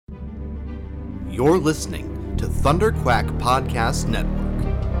You're listening to Thunderquack Podcast Network.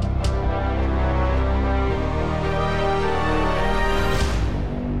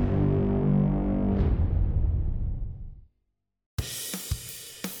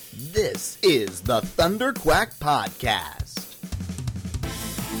 This is the Thunderquack Podcast,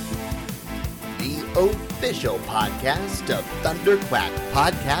 the official podcast of Thunderquack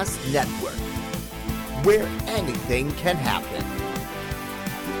Podcast Network, where anything can happen.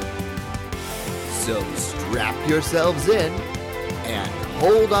 So strap yourselves in and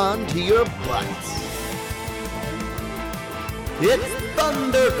hold on to your butts. It's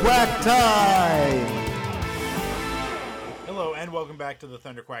Thunderquack time! Hello and welcome back to the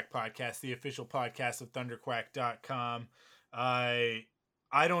Thunderquack Podcast, the official podcast of Thunderquack.com. I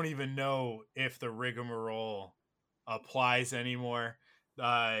don't even know if the rigmarole applies anymore.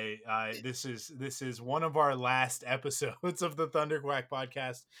 This is one of our last episodes of the Thunderquack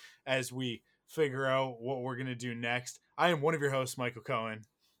Podcast as we figure out what we're gonna do next. I am one of your hosts, Michael Cohen,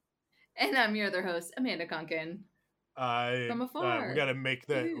 and I'm your other host, Amanda Conkin. From afar. We got to make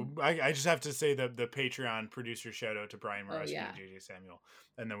the. I just have to say the Patreon producer shout out to Brian Morosky and JJ Samuel,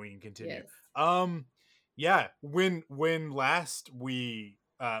 and then we can continue. Yes. When last we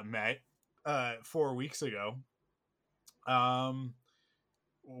met 4 weeks ago,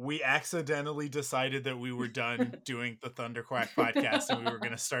 we accidentally decided that we were done doing the Thunderquack Podcast and we were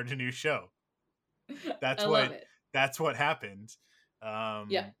going to start a new show. That's what happened.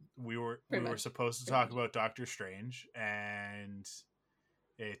 We were supposed to talk about Doctor Strange, and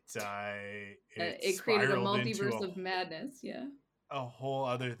it created a multiverse of madness. A whole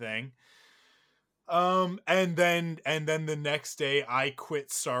other thing. And then the next day I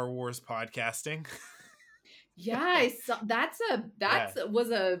quit Star Wars podcasting. Yeah, I saw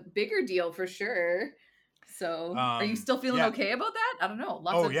was a bigger deal for sure. So, are you still feeling okay about that? I don't know.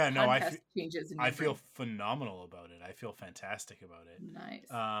 Lots of podcast changes. I feel phenomenal about it. I feel fantastic about it. Nice.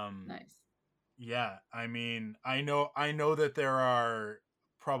 Nice. Yeah, I mean, I know that there are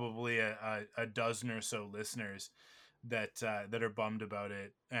probably a dozen or so listeners that are bummed about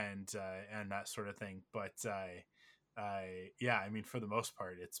it and that sort of thing. But I mean, for the most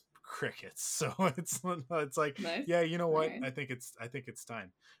part, it's crickets. So it's like, nice. Yeah, you know what? Right. I think it's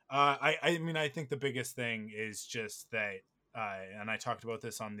time. I mean, I think the biggest thing is just that, and I talked about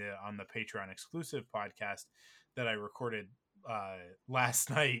this on the Patreon exclusive podcast that I recorded last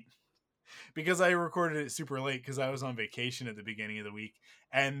night, because I recorded it super late because I was on vacation at the beginning of the week,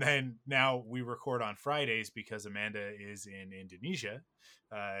 and then now we record on Fridays because Amanda is in Indonesia,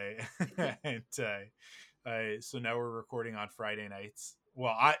 and so now we're recording on Friday nights.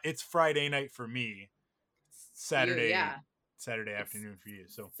 Well, it's Friday night for me. Saturday afternoon for you.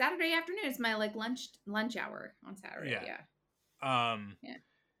 So Saturday afternoon is my lunch hour on Saturday. Yeah.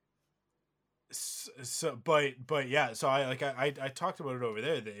 So, but yeah. So I talked about it over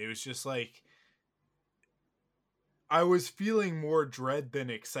there. That it was just like I was feeling more dread than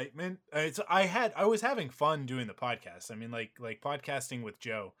excitement. I was having fun doing the podcast. I mean, like podcasting with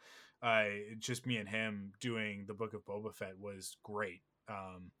Joe. Just me and him doing the Book of Boba Fett was great.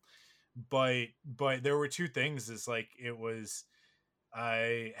 But there were two things. Is like it was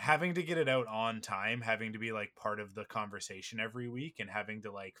having to get it out on time, having to be like part of the conversation every week, and having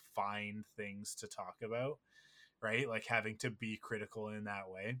to like find things to talk about, right? Like having to be critical in that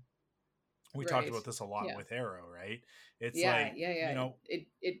way. We talked about this a lot with Arrow, right? It's you know,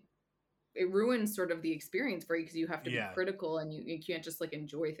 it ruins sort of the experience for you because you have to be critical and you can't just like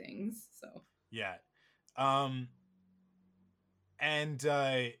enjoy things. So and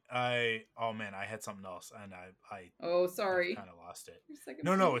I oh man, I had something else and I sorry, kind of lost it.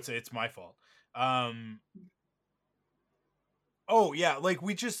 No, it's my fault. Like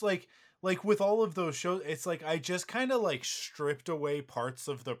we just like with all of those shows, it's like I just kind of like stripped away parts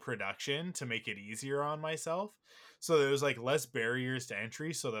of the production to make it easier on myself. So there was like less barriers to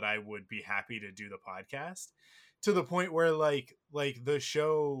entry so that I would be happy to do the podcast, to the point where like the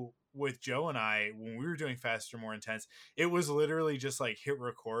show with Joe and I, when we were doing Faster, More Intense, it was literally just like hit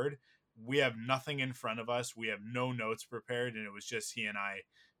record. We have nothing in front of us. We have no notes prepared. And it was just he and I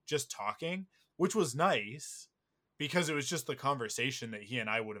just talking, which was nice because it was just the conversation that he and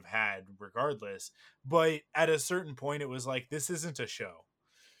I would have had regardless. But at a certain point, it was like, this isn't a show.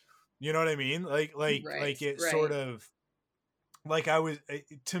 You know what I mean? Sort of like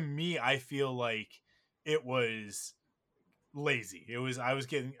to me, I feel like it was lazy. I was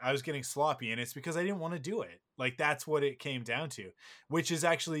getting sloppy, and it's because I didn't want to do it. Like that's what it came down to, which is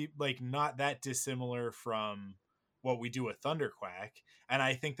actually like not that dissimilar from what we do with Thunderquack. And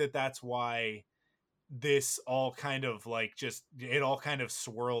I think that that's why this all kind of like just it all kind of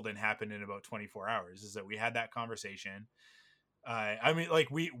swirled and happened in about 24 hours. Is that we had that conversation. I mean, like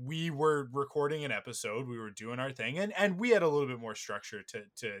we were recording an episode, we were doing our thing, and we had a little bit more structure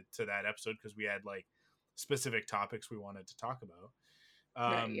to that episode because we had like specific topics we wanted to talk about.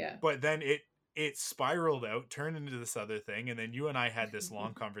 Right, yeah. But then it spiraled out, turned into this other thing, and then you and I had this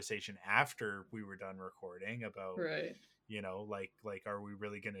long conversation after we were done recording about, right, you know, like are we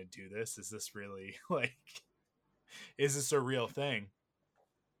really gonna do this? Is this really like, is this a real thing?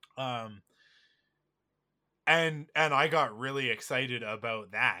 And I got really excited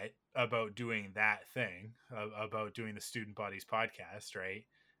about that, about doing that thing, about doing the Student Bodies podcast, right?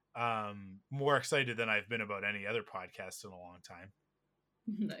 More excited than I've been about any other podcast in a long time.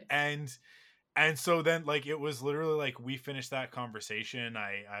 Nice. And so then like it was literally like we finished that conversation.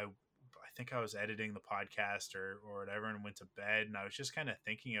 I think I was editing the podcast or whatever and went to bed, and I was just kind of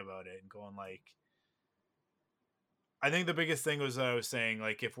thinking about it and going like, I think the biggest thing was that I was saying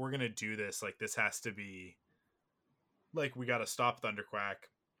like, if we're gonna do this, like this has to be like, we got to stop Thunderquack.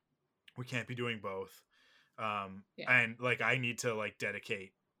 We can't be doing both. And like I need to like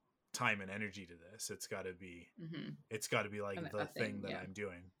dedicate time and energy to this. It's got to be it's got to be like the thing that I'm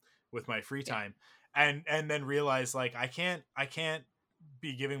doing with my free time. And then realize like I can't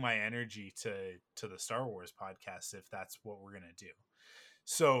be giving my energy to the Star Wars podcast if that's what we're gonna do.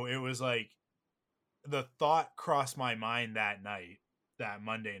 So it was like the thought crossed my mind that night, that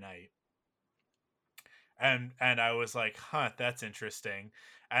Monday night, and I was like, huh, that's interesting.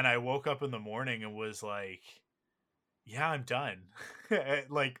 And I woke up in the morning and was like, yeah, I'm done.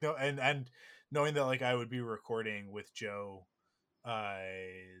 Like, no, and knowing that like I would be recording with Joe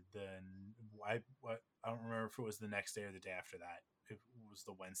then I don't remember if it was the next day or the day after that. It was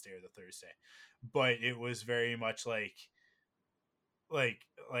the Wednesday or the Thursday, but it was very much like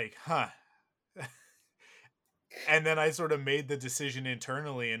huh. And then I sort of made the decision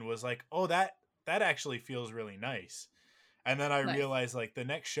internally and was like, oh, that actually feels really nice. And then I realized like the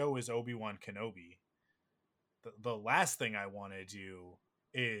next show is Obi-Wan Kenobi. The last thing I want to do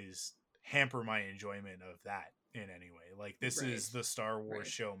is hamper my enjoyment of that in any way. Like this is the Star Wars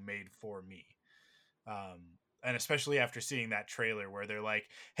show made for me. And especially after seeing that trailer where they're like,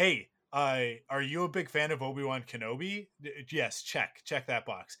 hey, are you a big fan of Obi-Wan Kenobi? Yes, check that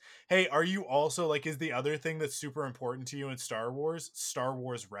box. Hey, are you also like, is the other thing that's super important to you in Star Wars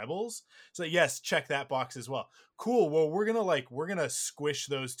Rebels? So yes, check that box as well. Cool. Well, we're gonna squish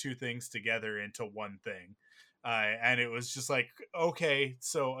those two things together into one thing. And it was just like, okay,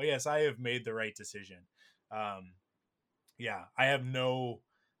 so yes, I have made the right decision. Yeah, I have no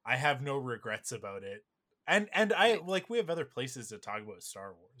regrets about it. And I like, we have other places to talk about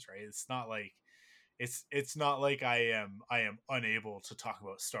Star Wars, right? It's not like it's not like I am unable to talk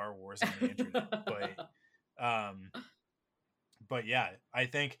about Star Wars on the internet. But yeah,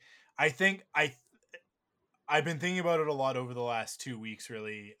 I've been thinking about it a lot over the last 2 weeks,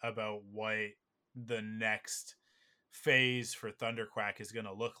 really, about what the next phase for Thunderquack is going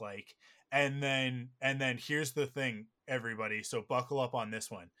to look like. And then here's the thing, everybody. So buckle up on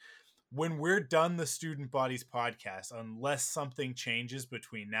this one. When we're done the Student Bodies podcast, unless something changes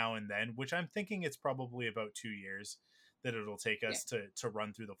between now and then, which I'm thinking it's probably about 2 years that it'll take us to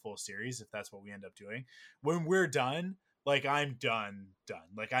run through the full series, if that's what we end up doing. When we're done, like I'm done.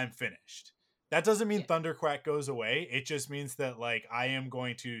 Like I'm finished. That doesn't mean Thunderquack goes away. It just means that like I am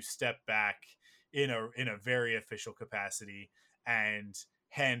going to step back in a very official capacity and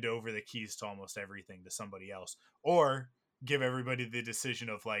hand over the keys to almost everything to somebody else, or give everybody the decision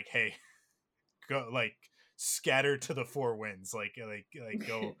of like, hey, go, like, scatter to the four winds, like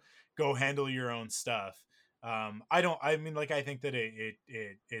go handle your own stuff. I think that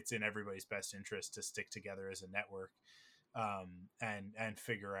it's in everybody's best interest to stick together as a network, and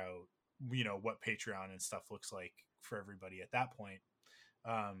figure out, you know, what Patreon and stuff looks like for everybody at that point.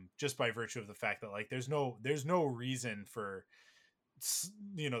 Just by virtue of the fact that like there's no reason for,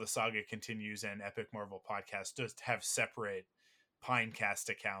 you know, the Saga Continues and Epic Marvel Podcast just have separate Pinecast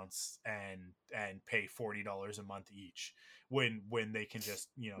accounts and pay $40 a month each when they can just,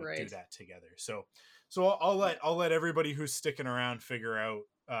 you know, do that together. So I'll let everybody who's sticking around figure out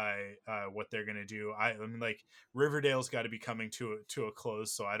what they're gonna do. I mean, like, Riverdale's got to be coming to a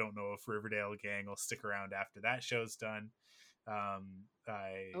close, so I don't know if Riverdale gang will stick around after that show's done.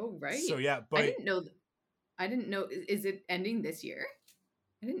 So yeah, but I didn't know. Is it ending this year?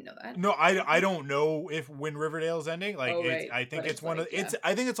 I didn't know that. No, I don't know when Riverdale's ending. Like, I think it's one of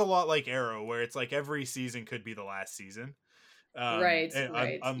I think it's a lot like Arrow, where it's like every season could be the last season, right.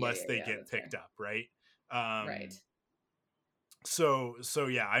 Unless they get picked up, right? Right. So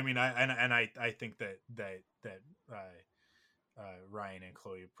yeah, I mean, I think that Ryan and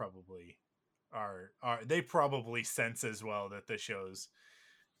Chloe probably are they probably sense as well that the show's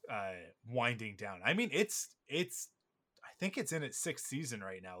winding down. I mean, it's I think it's in its 6th season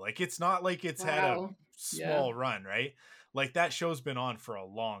right now. Like, it's not like it's had a small run, right? Like, that show's been on for a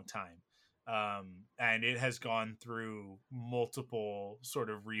long time. And it has gone through multiple sort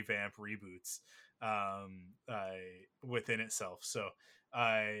of revamp reboots within itself. So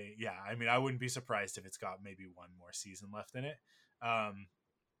yeah, I mean, I wouldn't be surprised if it's got maybe one more season left in it.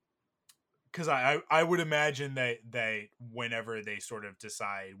 Because I would imagine that whenever they sort of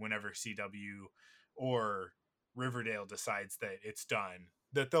decide, whenever CW or Riverdale decides that it's done,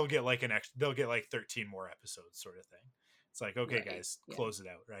 that they'll get like they'll get like 13 more episodes, sort of thing. It's like, okay, right, guys, close it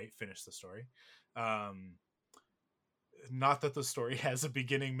out, right? Finish the story. Not that the story has a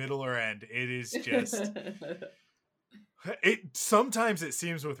beginning, middle, or end. It is just sometimes it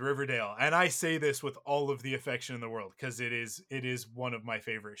seems with Riverdale, and I say this with all of the affection in the world, because it is one of my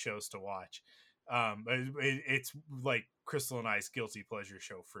favorite shows to watch. It's like Crystal and I's guilty pleasure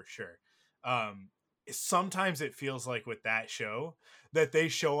show for sure. Sometimes it feels like with that show that they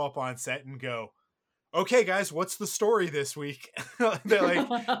show up on set and go, okay, guys, what's the story this week? They're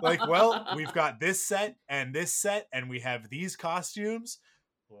like, well, we've got this set, and we have these costumes.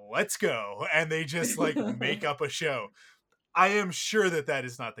 Let's go. And they just like make up a show. I am sure that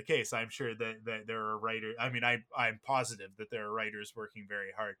is not the case. I'm sure that there are writers. I mean, I'm positive that there are writers working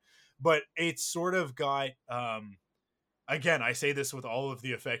very hard, but it's sort of got, again, I say this with all of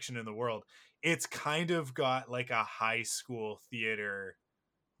the affection in the world. It's kind of got like a high school theater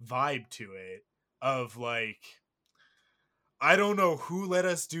vibe to it, of like, I don't know who let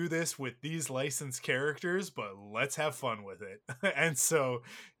us do this with these licensed characters, but let's have fun with it. And so,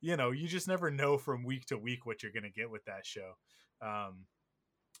 you know, you just never know from week to week what you're going to get with that show.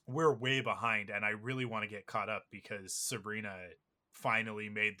 We're way behind, and I really want to get caught up because Sabrina finally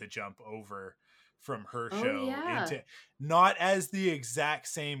made the jump over from her show into, not as the exact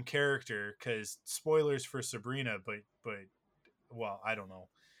same character, because spoilers for Sabrina, but well, I don't know.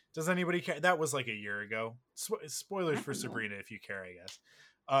 Does anybody care? That was like a year ago. Spoilers for Sabrina, if you care, I guess.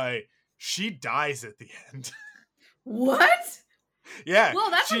 She dies at the end. What? Yeah.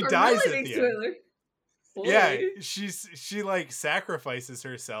 Well, that's she like dies a really at big the spoiler. end. Boy. Yeah, she like sacrifices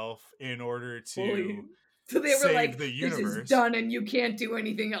herself in order to so they were like, the universe. This is done and you can't do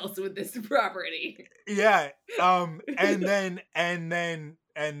anything else with this property. Yeah. And then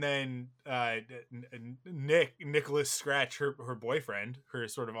Nicholas Scratch, her boyfriend, her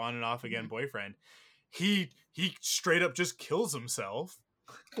sort of on and off again boyfriend, he straight up just kills himself.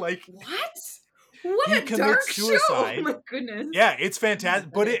 Like, what a dark suicide show. Oh my goodness. Yeah, it's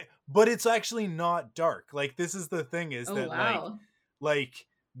fantastic, but it's actually not dark. Like, this is the thing, is that like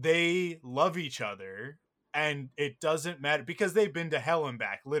they love each other, and it doesn't matter because they've been to hell and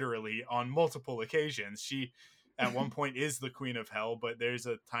back literally on multiple occasions. She at one point is the queen of hell, but there's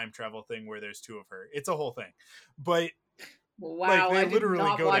a time travel thing where there's 2 of her. It's a whole thing. But wow, like, they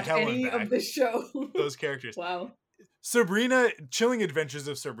literally go to hell and back. Of the show. Those characters. Wow. Sabrina, Chilling Adventures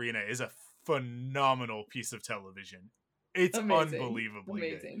of Sabrina is a phenomenal piece of television. It's unbelievably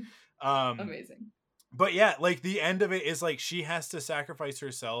amazing. Good. Amazing. But yeah, like the end of it is like she has to sacrifice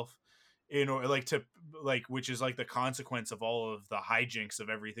herself in order, like, to like, which is like the consequence of all of the hijinks of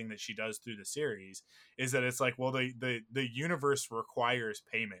everything that she does through the series, is that it's like, well, the universe requires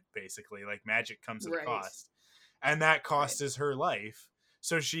payment, basically. Like, magic comes at a cost, and that cost is her life.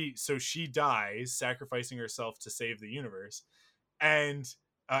 So she dies, sacrificing herself to save the universe. And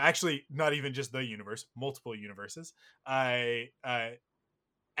actually, not even just the universe, multiple universes. And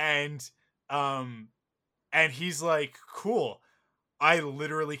he's like, cool, I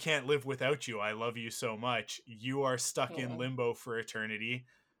literally can't live without you. I love you so much. You are stuck in limbo for eternity.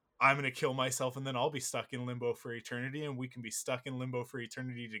 I'm going to kill myself, and then I'll be stuck in limbo for eternity, and we can be stuck in limbo for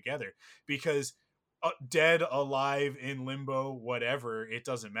eternity together. Because dead, alive, in limbo, whatever, it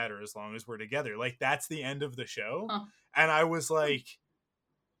doesn't matter as long as we're together. Like, that's the end of the show. And I was like,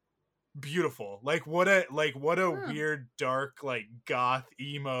 beautiful. Like, what a weird, dark, like, goth,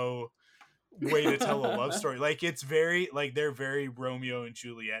 emo way to tell a love story. Like, it's very, like, they're very Romeo and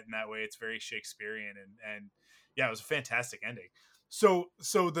Juliet in that way. It's very Shakespearean, and yeah, it was a fantastic ending. So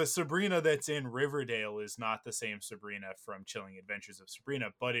the Sabrina that's in Riverdale is not the same Sabrina from Chilling Adventures of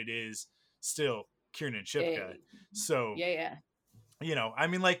Sabrina, but it is still Kiernan Shipka. So yeah, you know, I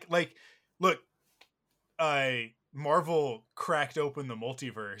mean, like look, Marvel cracked open the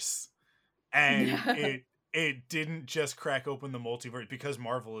multiverse, and it didn't just crack open the multiverse because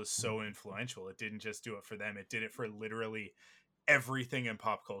Marvel is so influential. It didn't just do it for them. It did it for literally everything in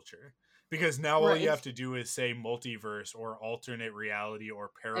pop culture. Because now all you have to do is say multiverse or alternate reality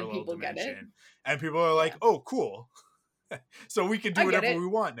or parallel dimension. And people are like, oh, cool. So we can do whatever we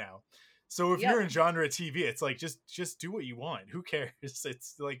want now. So if you're in genre TV, it's like, just do what you want. Who cares?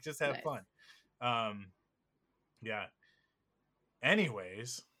 It's like, just have fun. Yeah.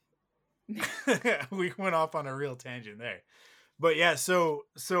 Anyways, we went off on a real tangent there. But yeah, so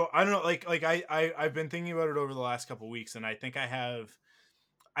I don't know, like I've been thinking about it over the last couple of weeks, and I think I have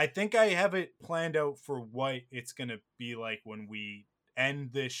it planned out for what it's gonna be like when we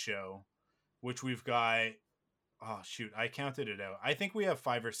end this show, which we've got. Oh shoot, I counted it out. I think we have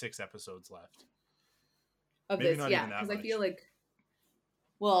 5 or 6 episodes left. Of maybe this, yeah, because I feel like,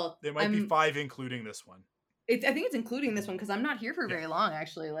 well, there might be 5 including this one. I think it's including this one because I'm not here for very long,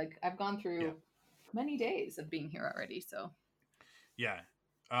 actually. Like, I've gone through many days of being here already, so. Yeah.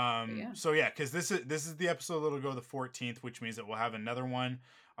 So yeah, because this is the episode that'll go the 14th, which means that we'll have another one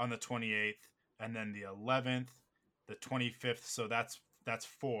on the 28th, and then the 11th, the 25th. So that's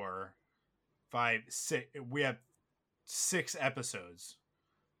 4, 5, 6. We have 6 episodes.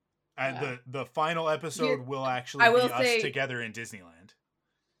 And the final episode will actually be us together in Disneyland.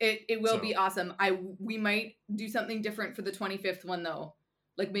 It will be awesome. We might do something different for the 25th one though.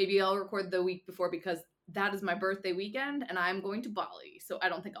 Like maybe I'll record the week before because that is my birthday weekend and I'm going to Bali. So I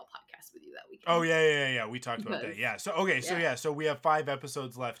don't think I'll podcast with you that weekend. Oh yeah. We talked about that. Yeah. So okay, so we have 5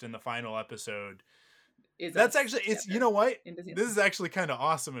 episodes left and the final episode that's actually you know what? This is actually kind of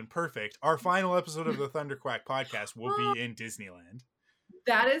awesome and perfect. Our final episode of the Thunderquack podcast will be in Disneyland.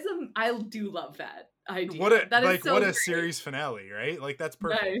 That is I do love that idea. What a series finale, right? Like that's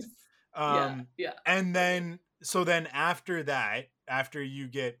perfect. Nice. Yeah. And then after that, after you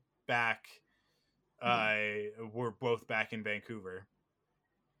get back, we're both back in Vancouver.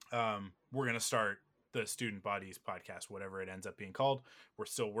 We're gonna start the Student Bodies podcast, whatever it ends up being called. We're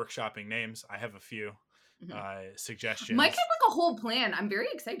still workshopping names. I have a few suggestions. Mike had like a whole plan. I'm very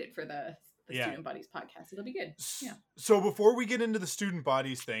excited for the Student Bodies podcast. It'll be good. Yeah. So before we get into the Student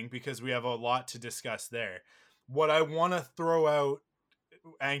Bodies thing, because we have a lot to discuss there, what I want to throw out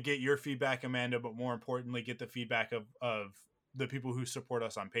and get your feedback, Amanda, but more importantly, get the feedback of the people who support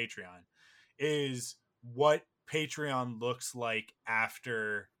us on Patreon, is what Patreon looks like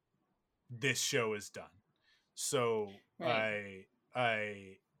after this show is done. So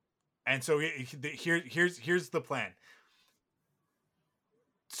and so here's the plan.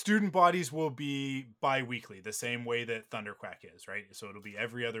 Student Bodies will be bi-weekly, the same way that Thunderquack is, right? So it'll be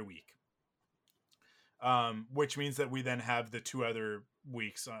every other week. Which means that we then have the 2 other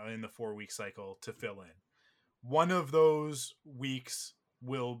weeks in the 4-week cycle to fill in. One of those weeks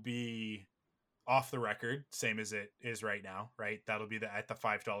will be off the record, same as it is right now, right? That'll be at the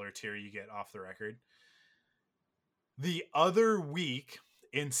 $5 tier you get off the record. The other week,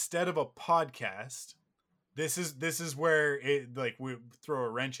 instead of a podcast, this is where it like we throw a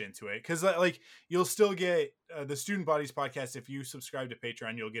wrench into it, because like you'll still get the Student Bodies podcast. If you subscribe to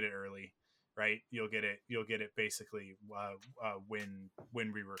Patreon, you'll get it early, right? You'll get it basically when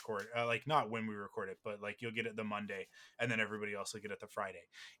we record, like not when we record it, but like you'll get it the Monday, and then everybody else will get it the Friday,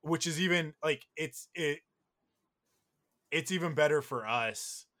 which is even like it's even better for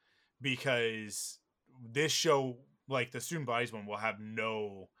us because this show, like the Student Bodies one, will have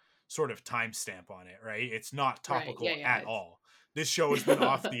no sort of timestamp on it, right? It's not topical at all. This show has been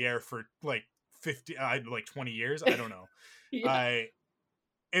off the air for like 20 years. I don't know.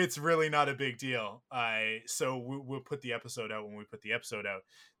 It's really not a big deal. So we'll put the episode out when we put the episode out.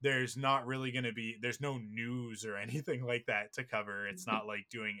 There's not really going to be, there's no news or anything like that to cover. It's not like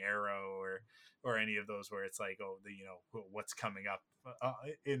doing Arrow or any of those where it's like, oh, what's coming up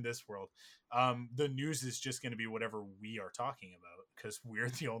in this world. The news is just going to be whatever we are talking about, because we're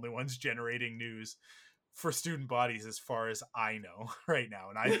the only ones generating news for Student Bodies as far as I know right now.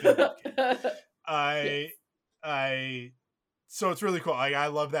 And I think so it's really cool. I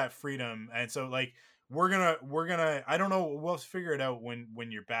love that freedom. And so like we're gonna I don't know, we'll figure it out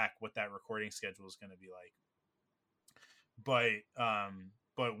when you're back what that recording schedule is going to be like.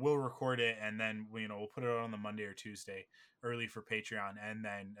 But we'll record it and then we'll put it out on the Monday or Tuesday early for Patreon, and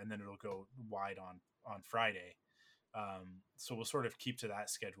then it'll go wide on Friday. So we'll sort of keep to that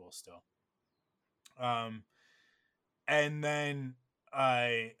schedule still. And then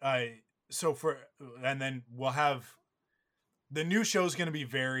then we'll have the new show is going to be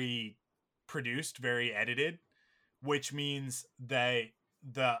very produced, very edited, which means that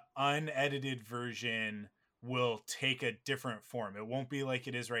the unedited version will take a different form. It won't be like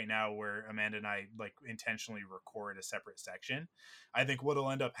it is right now where Amanda and I like intentionally record a separate section. I think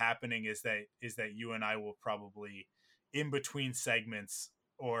what'll end up happening is that you and I will probably in between segments,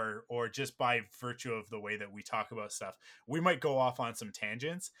 or just by virtue of the way that we talk about stuff, we might go off on some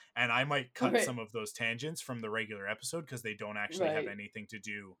tangents, and I might cut Right. some of those tangents from the regular episode because they don't actually have Right. anything to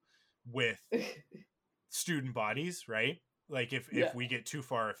do with student bodies, right? Like if Yeah. we get too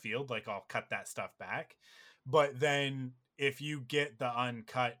far afield, like I'll cut that stuff back. But then if you get the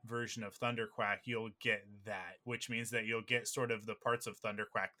uncut version of Thunderquack, you'll get that, which means that you'll get sort of the parts of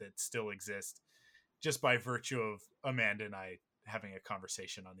Thunderquack that still exist just by virtue of Amanda and I having a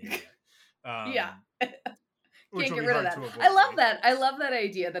conversation on the internet. Yeah. Which Can't will get be rid of hard that. to avoid, I love right? that. I love that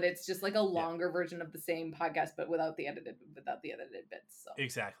idea that it's just like a longer version of the same podcast, but without the edited bits. So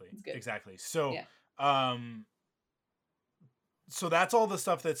Exactly. it's good. Exactly. So, Yeah. So that's all the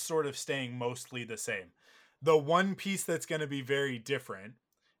stuff that's sort of staying mostly the same. The one piece that's going to be very different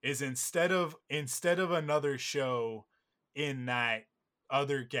is instead of another show in that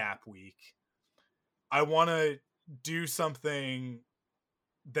other gap week, I want to do something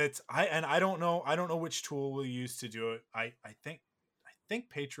that's I don't know which tool we'll use to do it. I think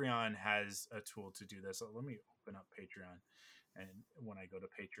Patreon has a tool to do this. So let me open up Patreon, and when I go to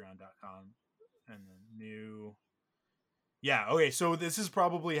patreon.com and then new, yeah, okay, so this is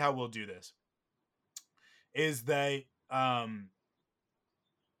probably how we'll do this. Is that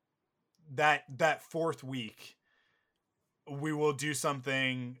that fourth week we will do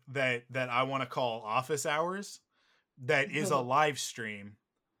something that I want to call office hours, that is a live stream,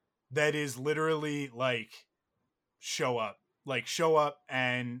 that is literally like show up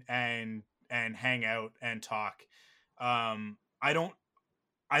and hang out and talk. I don't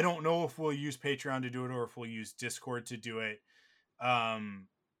know if we'll use Patreon to do it or if we'll use Discord to do it. I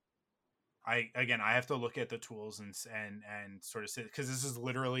have to look at the tools and sort of say, because this is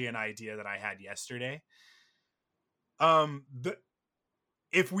literally an idea that I had yesterday.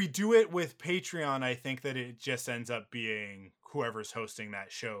 If we do it with Patreon, I think that it just ends up being whoever's hosting that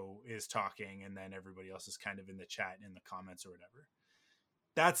show is talking, and then everybody else is kind of in the chat and in the comments or whatever.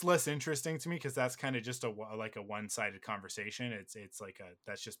 That's less interesting to me because that's kind of just a one-sided conversation. It's like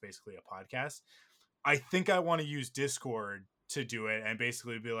that's just basically a podcast. I think I want to use Discord to do it and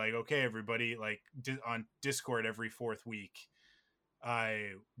basically be like, okay, everybody, like on Discord every fourth week,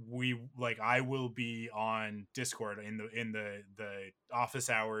 I will be on Discord in the office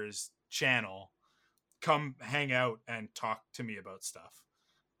hours channel. Come hang out and talk to me about stuff.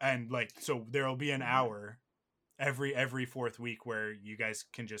 And like, so there'll be an hour every fourth week where you guys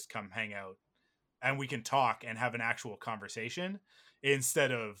can just come hang out and we can talk and have an actual conversation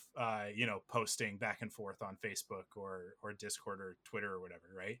instead of posting back and forth on Facebook or Discord or Twitter or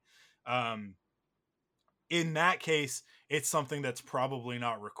whatever, right? In that case, it's something that's probably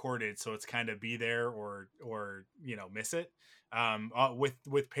not recorded, so it's kind of be there or miss it.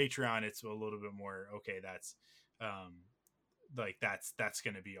 With Patreon, it's a little bit more okay. That's that's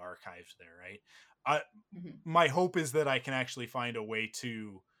going to be archived there, right? My hope is that I can actually find a way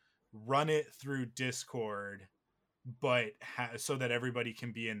to run it through Discord, but so that everybody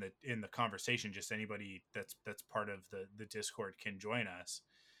can be in the conversation. Just anybody that's part of the Discord can join us.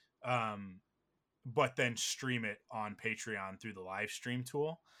 But then stream it on Patreon through the live stream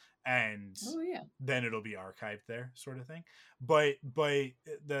tool, and then it'll be archived there, sort of thing. But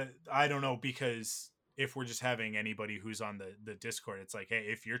I don't know, because if we're just having anybody who's on the Discord, it's like, hey,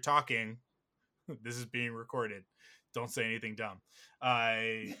 if you're talking, this is being recorded. Don't say anything dumb.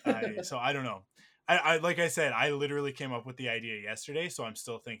 So I don't know. I like I said, I literally came up with the idea yesterday, so I'm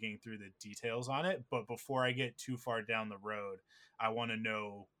still thinking through the details on it. But before I get too far down the road, I want to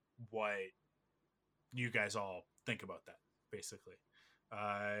know what you guys all think about that, basically.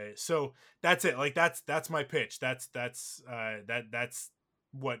 So that's it. Like that's my pitch. That's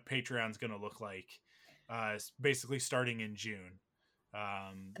what Patreon's gonna look like. Basically starting in June.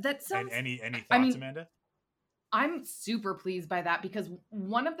 That sounds. And any thoughts, Amanda? I'm super pleased by that, because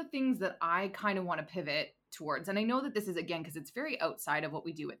one of the things that I kind of want to pivot towards, and I know that this is, again, because it's very outside of what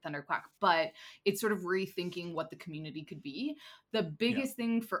we do at Thunderquack, but it's sort of rethinking what the community could be. The biggest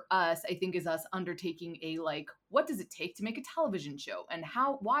thing for us, I think, is us undertaking a, like, what does it take to make a television show? And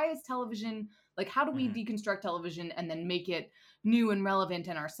why is television, like, how do we deconstruct television and then make it new and relevant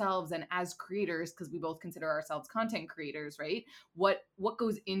in ourselves and as creators, because we both consider ourselves content creators, right? What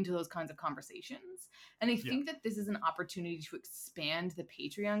goes into those kinds of conversations? And I think that this is an opportunity to expand the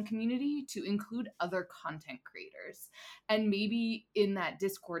Patreon community to include other content creators. And maybe in that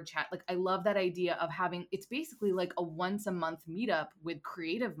Discord chat, like, I love that idea of having, it's basically like a once a month meetup with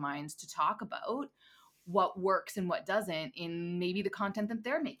creative minds to talk about what works and what doesn't in maybe the content that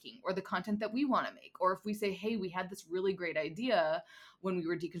they're making or the content that we want to make. Or if we say, hey, we had this really great idea when we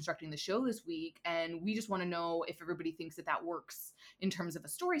were deconstructing the show this week, and we just want to know if everybody thinks that that works in terms of a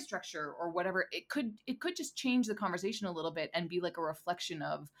story structure or whatever. It could just change the conversation a little bit and be like a reflection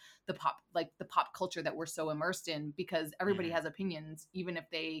of the pop culture that we're so immersed in, because everybody has opinions, even if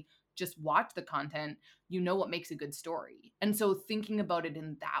they just watch the content, what makes a good story. And so thinking about it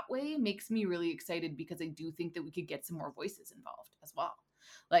in that way makes me really excited, because I do think that we could get some more voices involved as well.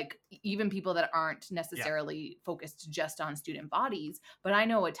 Like even people that aren't necessarily focused just on student bodies, but I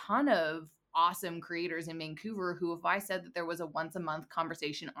know a ton of awesome creators in Vancouver who, if I said that there was a once a month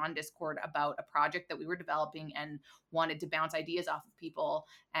conversation on Discord about a project that we were developing and wanted to bounce ideas off of people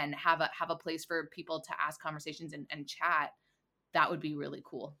and have a place for people to ask conversations and chat, that would be really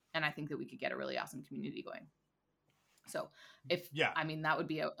cool. And I think that we could get a really awesome community going. So that would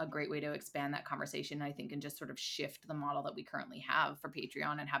be a great way to expand that conversation, I think, and just sort of shift the model that we currently have for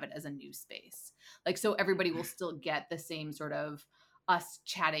Patreon and have it as a new space. Like, so everybody will still get the same sort of us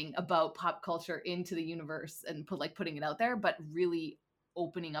chatting about pop culture into the universe and putting it out there, but really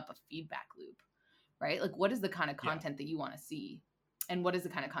opening up a feedback loop, right? Like, what is the kind of content that you want to see, and what is the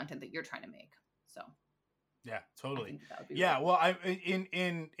kind of content that you're trying to make? So yeah, totally. Yeah, really well, I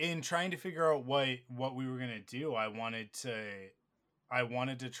in trying to figure out what we were gonna do, I wanted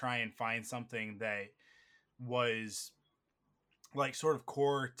to try and find something that was like sort of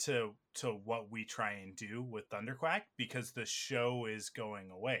core to what we try and do with Thunderquack, because the show is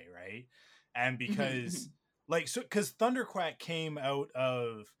going away, right? And because because Thunderquack came out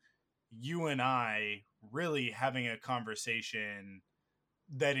of you and I really having a conversation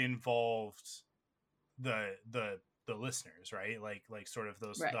that involved the listeners, right? Like sort of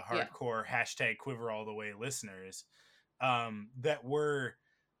those the hardcore hashtag Quiver All the Way listeners, that were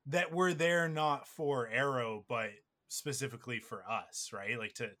there not for Arrow, but specifically for us, right?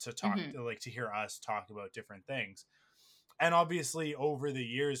 Like to talk, like to hear us talk about different things. And obviously over the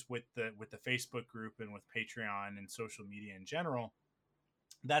years with the Facebook group and with Patreon and social media in general,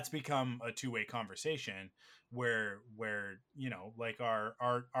 that's become a two-way conversation where like our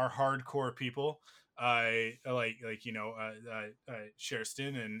hardcore people, Sherston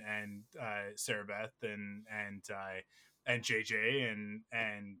and Sarah Beth and JJ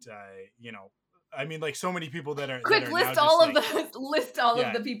and I mean, like, so many people that are quick that are list now all just, of like, the list all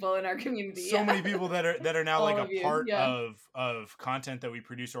of the people in our community. So many people that are now like a part of content that we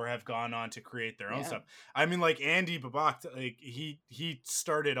produce or have gone on to create their own stuff. I mean, like Andy Babak, like he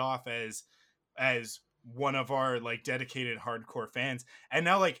started off as one of our like dedicated hardcore fans, and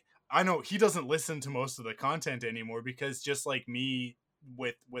now like I know he doesn't listen to most of the content anymore, because just like me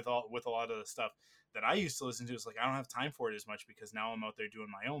with a lot of the stuff that I used to listen to, is like I don't have time for it as much, because now I'm out there doing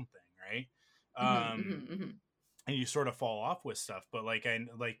my own thing, right? And you sort of fall off with stuff, but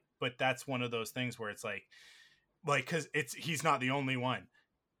but that's one of those things where it's like because he's not the only one.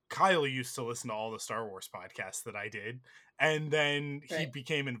 Kyle used to listen to all the Star Wars podcasts that I did, and then he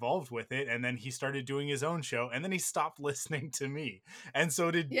became involved with it, and then he started doing his own show, and then he stopped listening to me, and so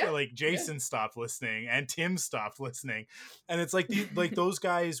did like Jason stopped listening, and Tim stopped listening, and it's like like those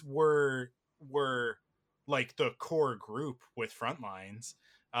guys were like the core group with Frontlines,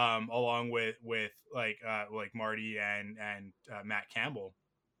 along with like Marty and Matt Campbell,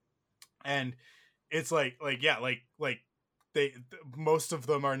 and it's like they most of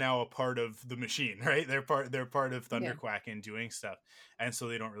them are now a part of the machine, right? They're part of Thunderquack and doing stuff, and so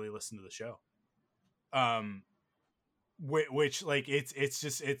they don't really listen to the show. Which like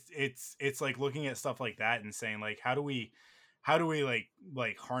it's like looking at stuff like that and saying like how do we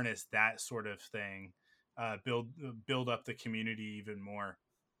like harness that sort of thing, build up the community even more,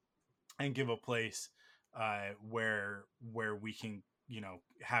 and give a place where we can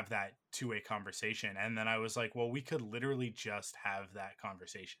have that two-way conversation. And then I was like, well, we could literally just have that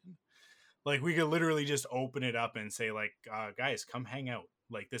conversation. Like we could literally just open it up and say like, guys, come hang out.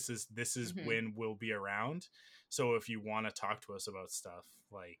 Like this is when we'll be around. So if you want to talk to us about stuff,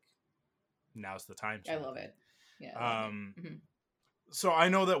 like now's the time. I love it. Yeah. So I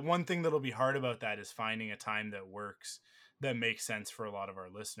know that one thing that'll be hard about that is finding a time that works, that makes sense for a lot of our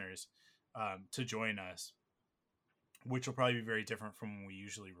listeners to join us, which will probably be very different from when we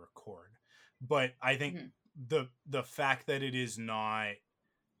usually record. But I think the fact that it is not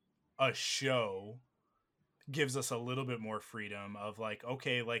a show gives us a little bit more freedom of like,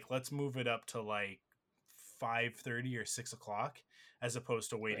 okay, like let's move it up to like 5:30 or 6 o'clock, as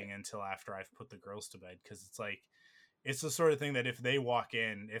opposed to waiting until after I've put the girls to bed. Cause it's like, it's the sort of thing that if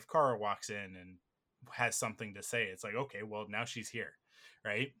Kara walks in and has something to say, it's like, okay, well now she's here.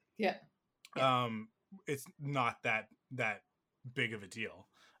 Right. Yeah. not that big of a deal.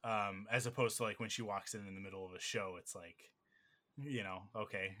 As opposed to like when she walks in the middle of a show, it's like,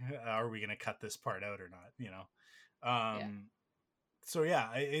 okay, are we going to cut this part out or not? So yeah,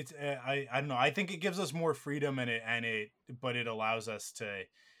 I don't know. I think it gives us more freedom but it allows us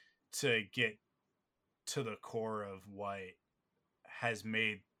to get to the core of what has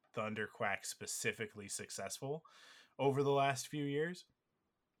made Thunderquack specifically successful over the last few years.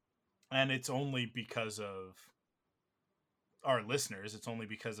 And it's only because of our listeners. It's only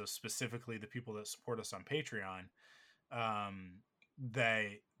because of specifically the people that support us on Patreon.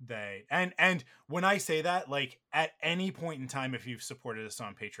 And when I say that, like at any point in time, if you've supported us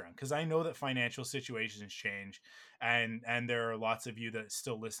on Patreon, because I know that financial situations change, and there are lots of you that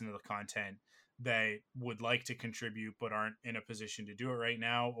still listen to the content that would like to contribute but aren't in a position to do it right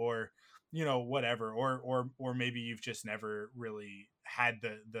now, or whatever, or maybe you've just never really had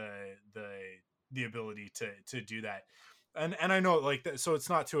the ability to do that. And I know like that, so it's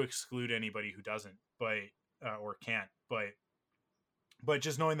not to exclude anybody who doesn't, but or can't, but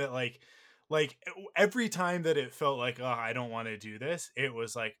just knowing that like every time that it felt like, oh, I don't want to do this, it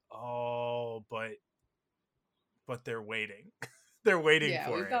was like, oh, but they're waiting. They're waiting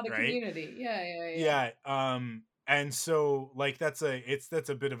for we've it, got a right? community. Yeah. And so like that's a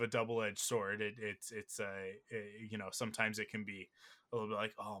bit of a double-edged sword. It's sometimes it can be a little bit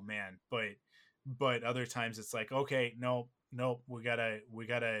like, oh man, but other times it's like, okay, nope, we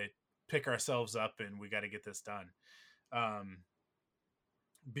gotta pick ourselves up and we gotta get this done.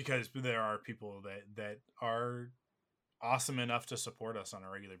 Because there are people that are awesome enough to support us on a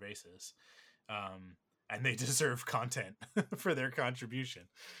regular basis. And they deserve content for their contribution.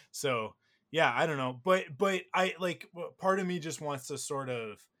 So yeah, I don't know, but I like, part of me just wants to sort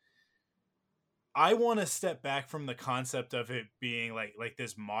of, I want to step back from the concept of it being like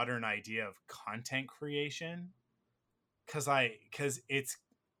this modern idea of content creation. Cause it's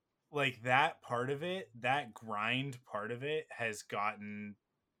like that part of it, that grind part of it has gotten,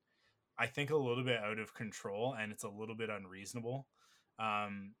 I think, a little bit out of control, and it's a little bit unreasonable.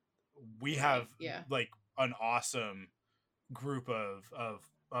 We have like an awesome group of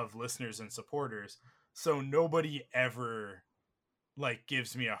listeners and supporters, so nobody ever like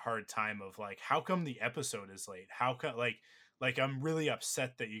gives me a hard time of like, how come the episode is late? How come like I'm really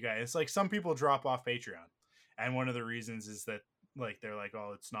upset that you guys, it's like some people drop off Patreon, and one of the reasons is that like they're like,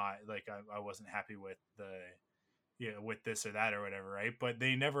 oh, it's not like I wasn't happy with with this or that or whatever, right? But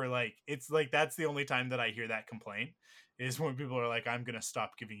they never like, it's like that's the only time that I hear that complaint is when people are like, I'm gonna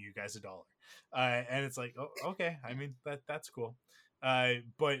stop giving you guys $1. And it's like, oh, okay, I mean that's cool.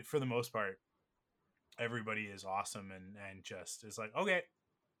 But for the most part, everybody is awesome and just is like, okay,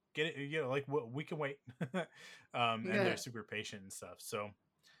 get it, like we can wait. And they're super patient and stuff. So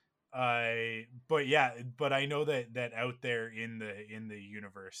but I know that out there in the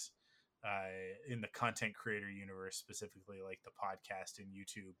universe, in the content creator universe, specifically like the podcast and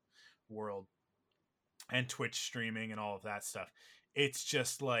YouTube world and Twitch streaming and all of that stuff, it's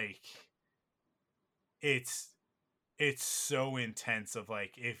just like it's so intense of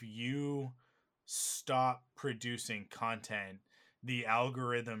like, if you stop producing content, the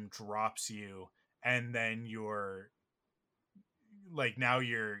algorithm drops you, and then you're like, now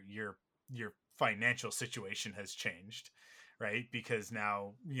your financial situation has changed, right? Because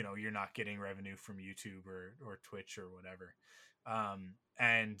now you're not getting revenue from YouTube or Twitch or whatever.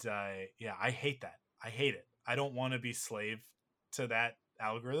 Yeah, I hate that. I hate it. I don't want to be slave to that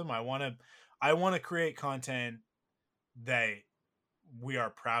algorithm. I want to create content that we are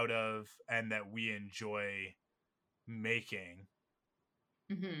proud of and that we enjoy making.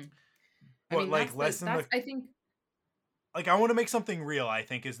 Mm-hmm. But I mean, like I think like, I want to make something real, I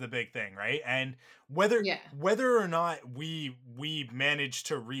think, is the big thing, right? And whether or not we manage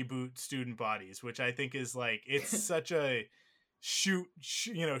to reboot Student Bodies, which I think is like, it's such a shoot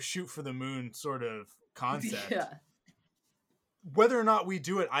for the moon sort of concept. Yeah. Whether or not we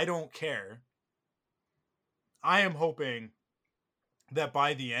do it, I don't care. I am hoping that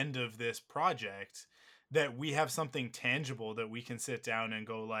by the end of this project, that we have something tangible that we can sit down and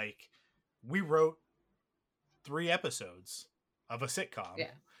go like, we wrote 3 episodes of a sitcom,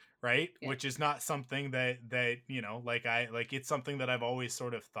 right? Yeah. Which is not something that like it's something that I've always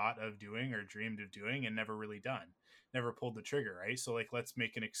sort of thought of doing or dreamed of doing and never really done, never pulled the trigger, right? So like, let's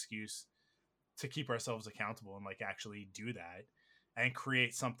make an excuse to keep ourselves accountable and like actually do that and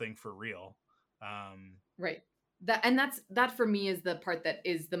create something for real. Right. That for me is the part that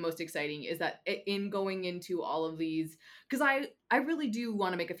is the most exciting, is that in going into all of these, because I really do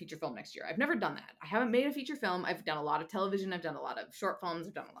want to make a feature film next year. I've never done that. I haven't made a feature film. I've done a lot of television. I've done a lot of short films.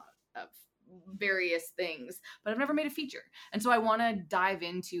 I've done a lot of various things, but I've never made a feature. And so I want to dive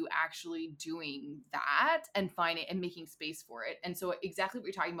into actually doing that and find it and making space for it. And so exactly what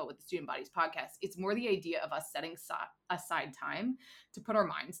you're talking about with the Student Bodies podcast, it's more the idea of us setting aside time to put our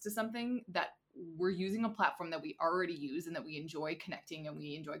minds to something that we're using a platform that we already use and that we enjoy connecting and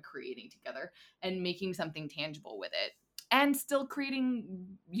we enjoy creating together and making something tangible with it. And still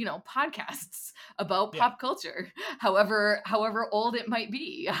creating, podcasts about pop culture, however old it might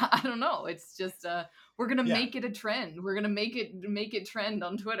be. I don't know. It's just we're gonna make it a trend. We're gonna make it trend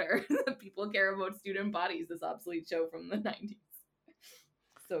on Twitter. People care about Student Bodies, this obsolete show from the 90s.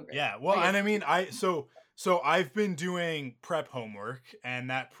 So great. Yeah. Well, and I mean, so I've been doing prep homework,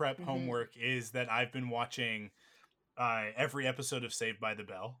 and that prep homework is that I've been watching every episode of Saved by the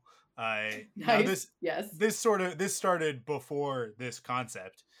Bell. Nice. Now this started before this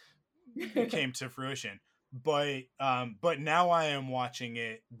concept came to fruition, but now I am watching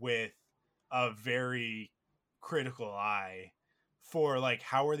it with a very critical eye for like,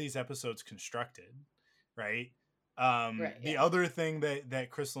 how are these episodes constructed, right? The other thing that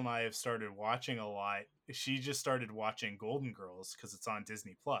Crystal and I have started watching a lot, she just started watching Golden Girls because it's on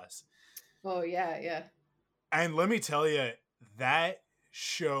Disney Plus. Oh yeah. And let me tell you, that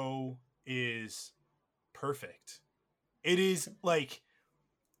show is perfect. It is like,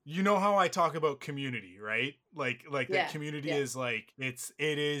 you know how I talk about Community, right? Like that Community is like,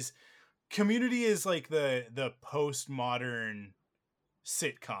 Community is like the postmodern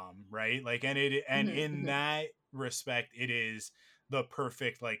sitcom, right? Like, and in that respect, it is the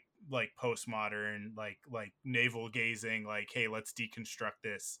perfect like postmodern, like navel gazing, like, hey, let's deconstruct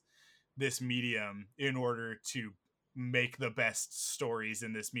this medium in order to make the best stories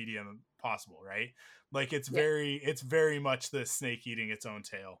in this medium possible, right? Like, it's very much the snake eating its own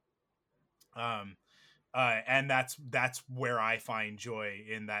tail. And that's where I find joy,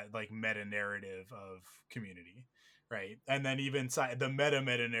 in that like meta narrative of Community, right? And then even the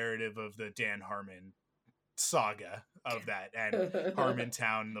meta narrative of the Dan Harmon saga of that, and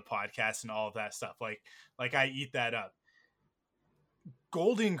Harmontown, the podcast, and all of that stuff. Like I eat that up.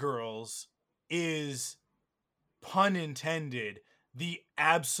 Golden Girls is, pun intended, the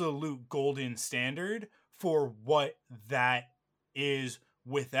absolute golden standard for what that is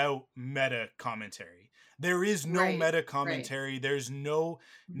without meta commentary. There is no meta commentary. Right. There's no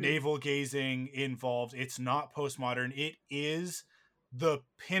navel gazing involved. It's not postmodern. It is the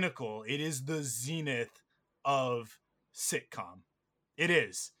pinnacle. It is the zenith of sitcom. It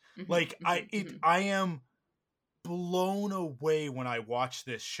is. I am blown away when I watch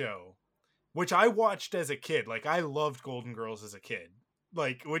this show, which I watched as a kid. Like, I loved Golden Girls as a kid,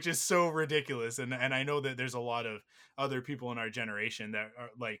 like, which is so ridiculous. And I know that there's a lot of other people in our generation that are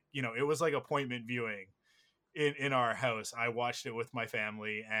like, it was like appointment viewing in our house. I watched it with my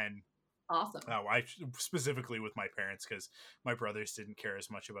family, and awesome. I specifically with my parents, because my brothers didn't care as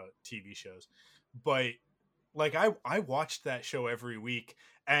much about TV shows. But like, I watched that show every week,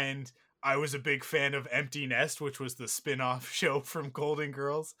 and I was a big fan of Empty Nest, which was the spin-off show from Golden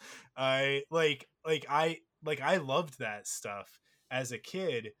Girls. I loved that stuff as a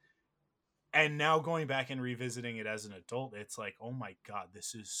kid, and now going back and revisiting it as an adult, it's like, oh my God,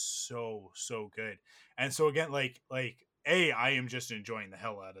 this is so good. And so again, like A, I am just enjoying the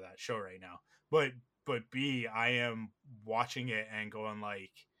hell out of that show right now, but B, I am watching it and going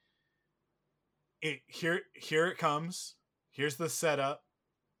like, here it comes. Here's the setup.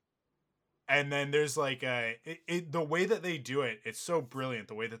 And then there's like the way that they do it, it's so brilliant,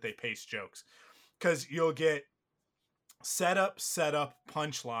 the way that they pace jokes. Because you'll get setup,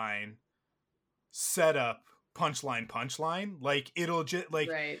 punchline, setup, punchline. Like, it'll just like,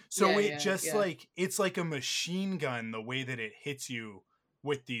 like, it's like a machine gun, the way that it hits you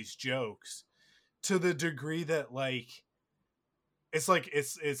with these jokes, to the degree that like, it's like,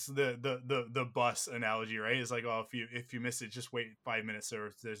 it's the bus analogy, right? It's like, oh, if you miss it, just wait 5 minutes,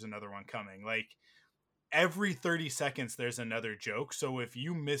 or there's another one coming. Like, every 30 seconds there's another joke. So if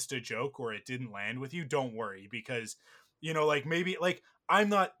you missed a joke or it didn't land with you, don't worry, because like, maybe, like, I'm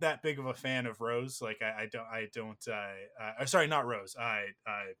not that big of a fan of Rose. Like, I don't sorry, not Rose,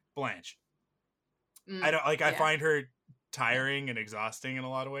 Blanche. I don't like, I find her tiring and exhausting in a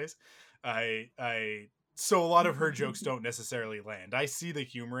lot of ways. So a lot of her jokes don't necessarily land. I see the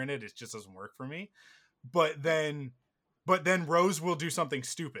humor in it. It just doesn't work for me. But then Rose will do something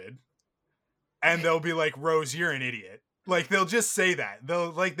stupid, and they'll be like, Rose, you're an idiot. Like, they'll just say that.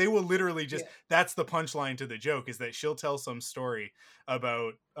 They will literally just, that's the punchline to the joke, is that she'll tell some story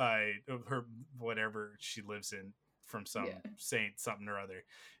about her, whatever she lives in, from some saint something or other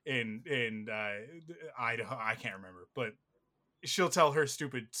in Idaho. I can't remember, but she'll tell her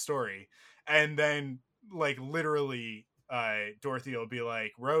stupid story, and then like literally Dorothy will be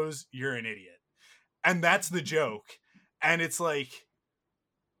like, Rose, you're an idiot, and that's the joke. And it's like,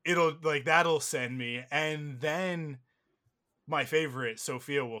 it'll like, that'll send me. And then my favorite,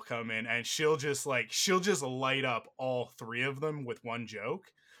 Sophia, will come in, and she'll just light up all three of them with one joke.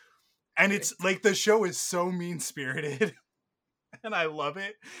 And it's like, the show is so mean spirited. And I love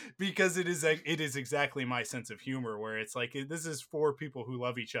it because it is exactly my sense of humor, where it's like, this is four people who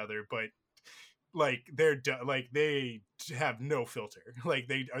love each other, but like like they have no filter. Like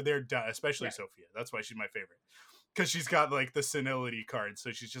they're done, especially Sophia. That's why she's my favorite, because she's got like the senility card.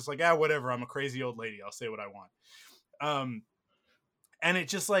 So she's just like, whatever, I'm a crazy old lady, I'll say what I want. And it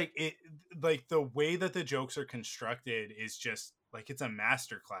just like the way that the jokes are constructed is just like, it's a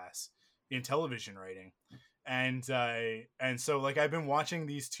masterclass in television writing. And so like, I've been watching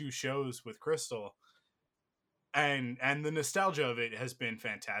these two shows with Crystal, and the nostalgia of it has been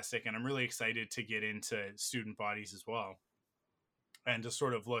fantastic, and I'm really excited to get into Student Bodies as well, and to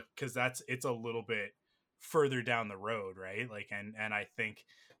sort of look, because it's a little bit further down the road, right? Like, and I think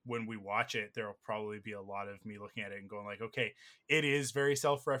when we watch it, there'll probably be a lot of me looking at it and going like, okay, it is very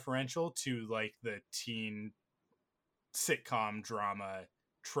self-referential to like the teen sitcom drama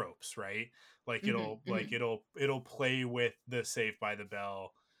tropes, right? Like it'll play with the Saved by the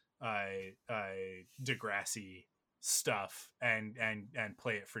Bell Degrassi stuff and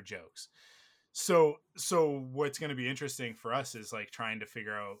play it for jokes. So what's going to be interesting for us is like trying to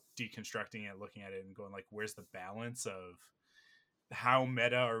figure out, deconstructing it, looking at it and going like, where's the balance of how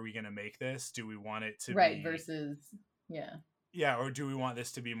meta are we going to make this? Do we want it to be versus or do we want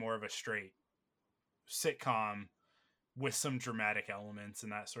this to be more of a straight sitcom with some dramatic elements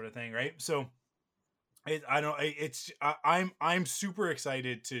and that sort of thing, right? So I'm super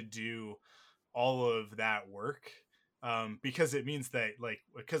excited to do all of that work, because it means that like,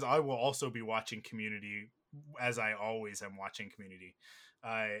 because I will also be watching Community, as I always am watching Community,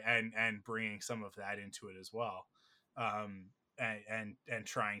 and bringing some of that into it as well, and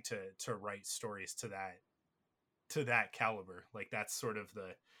trying to write stories to that caliber. Like, that's sort of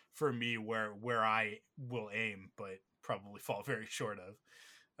for me where I will aim, but probably fall very short of.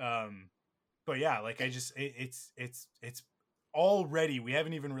 But yeah, like, I just it's already, we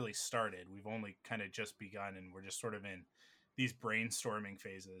haven't even really started. We've only kind of just begun, and we're just sort of in these brainstorming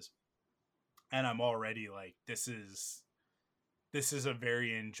phases. And I'm already like, this is a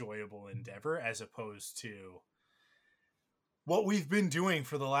very enjoyable endeavor, as opposed to what we've been doing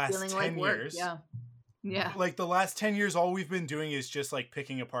for the last 10 years. Yeah. Like, the last 10 years, all we've been doing is just like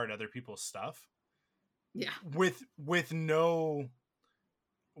picking apart other people's stuff. Yeah. With no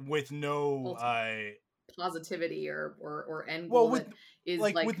positivity or end goal, with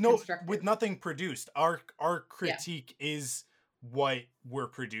with nothing produced. Our critique is what we're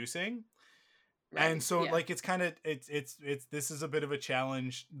producing. Right. And so like, it's kind of it's this is a bit of a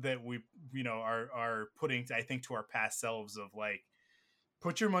challenge that we are putting, I think, to our past selves, of like,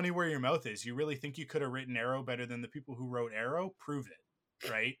 put your money where your mouth is. You really think you could have written Arrow better than the people who wrote Arrow? Prove it,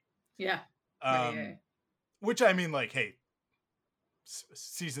 right? Yeah. Which, I mean, like, hey,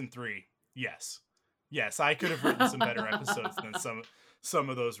 season 3, yes, I could have written some better episodes than some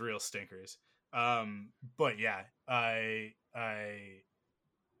of those real stinkers. But yeah, I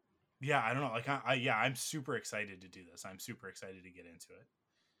don't know. Like, I'm super excited to do this. I'm super excited to get into it.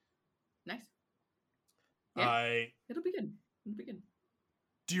 Nice. Yeah, it'll be good.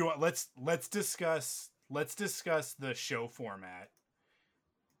 Do you want? Let's discuss the show format.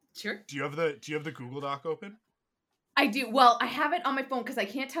 Sure. Do you have the Google Doc open? I do. Well, I have it on my phone because I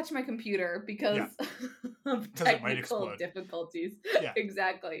can't touch my computer because of technical difficulties. Yeah.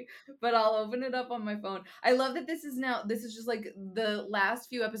 Exactly. But I'll open it up on my phone. I love that this is just like the last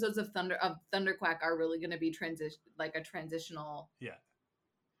few episodes of Thunderquack are really going to be a transitional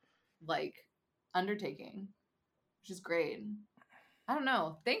like undertaking, which is great. I don't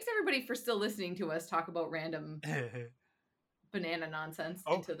know. Thanks everybody for still listening to us talk about random banana nonsense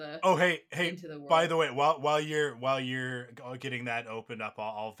into the into the world. By the way, while you're getting that opened up,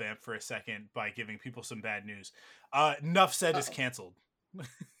 I'll vamp for a second by giving people some bad news. Nuff Said is canceled.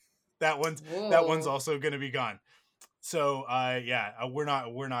 that one's also going to be gone. So we're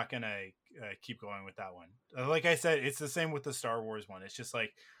not going to keep going with that one. Like I said, it's the same with the Star Wars one. It's just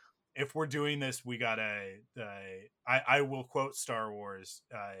like, if we're doing this, we gotta I will quote Star Wars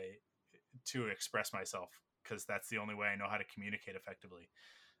to express myself, because that's the only way I know how to communicate effectively.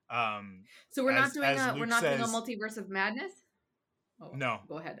 So we're not doing a Multiverse of Madness? No.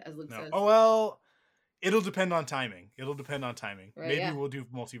 Go ahead, as Luke says. Oh, well, It'll depend on timing. Right, Maybe yeah. we'll do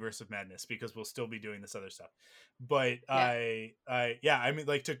Multiverse of Madness because we'll still be doing this other stuff. But Yeah. I mean,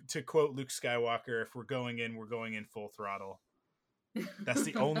 like to quote Luke Skywalker, if we're going in full throttle. That's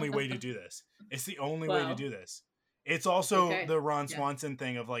the only way to do this. It's the only way to do this. It's also Okay. the Ron Yeah. Swanson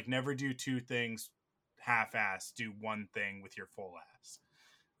thing of like never do two things half-ass, do one thing with your full ass.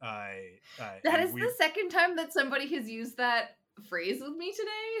 That is the second time that somebody has used that phrase with me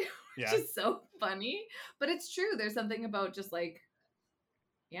today, which is so funny. But it's true. There's something about just like,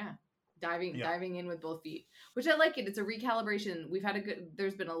 diving in with both feet, which I like it. It's a recalibration.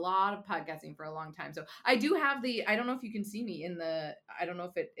 There's been a lot of podcasting for a long time. So I do have I don't know if you can see me I don't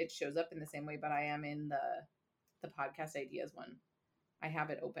know if it shows up in the same way, but I am in the podcast ideas one. I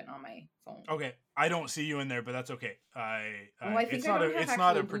have it open on my phone. Okay, I don't see you in there, but that's okay. I think it's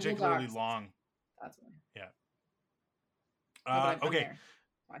not a particularly long. That's why. Yeah. Okay.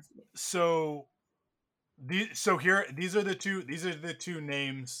 So these are the two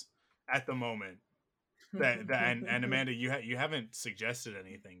names at the moment that and Amanda, you haven't suggested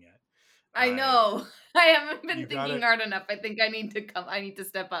anything yet. I know. I haven't been thinking hard enough. I think I need to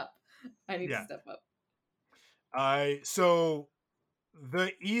step up. To step up. So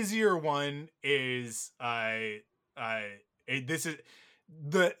the easier one is this is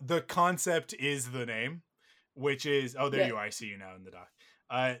the concept is the name, which is you are. I see you now in the doc.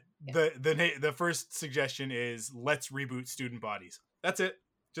 The first suggestion is let's reboot Student Bodies. That's it.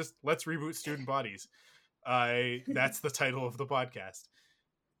 Just let's reboot Student Bodies. That's the title of the podcast.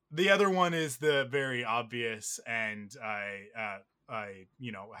 The other one is the very obvious, and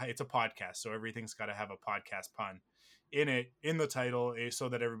it's a podcast, so everything's got to have a podcast pun in it, in the title, so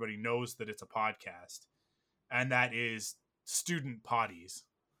that everybody knows that it's a podcast, and that is Student Potties.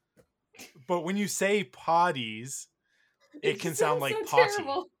 But when you say potties, it can sound like so potty,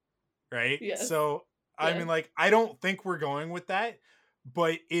 terrible. Right? Yes. So I mean, like, I don't think we're going with that,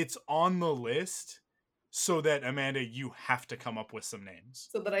 but it's on the list so that Amanda, you have to come up with some names.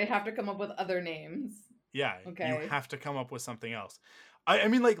 So that I have to come up with other names. Yeah. Okay. You have to come up with something else. I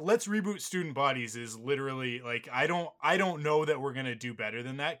mean, like, let's reboot Student Bodies is literally like, I don't know that we're gonna do better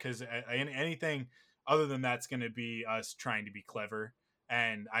than that, because anything other than that's gonna be us trying to be clever,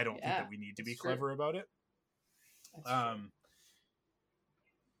 and I don't think that we need to be clever about it. That's true.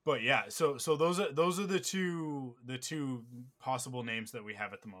 But yeah, so those are the two possible names that we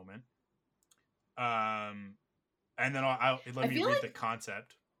have at the moment. And then let me read the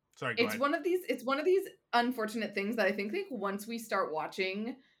concept. Sorry, go ahead. It's one of these unfortunate things that I think once we start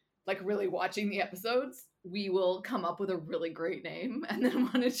watching, like really watching the episodes, we will come up with a really great name and then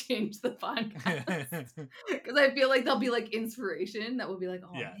want to change the podcast. Because I feel like there'll be like inspiration that will be like,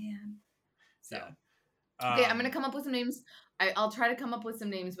 man. So okay, I'm gonna come up with some names. I'll try to come up with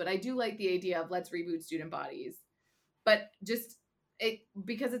some names, but I do like the idea of let's reboot Student Bodies. But just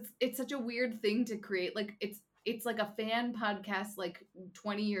because it's such a weird thing to create. Like it's like a fan podcast, like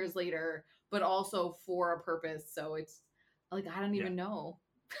 20 years later, but also for a purpose. So it's like, I don't even know.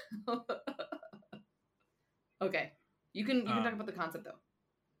 Okay. You can talk about the concept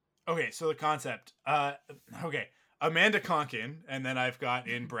though. Okay. So the concept, okay. Amanda Conkin, and then I've got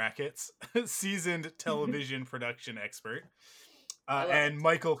in brackets, seasoned television production expert, and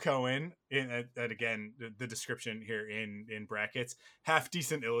Michael Cohen, and again, the description here in brackets, half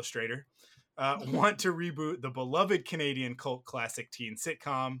decent illustrator, want to reboot the beloved Canadian cult classic teen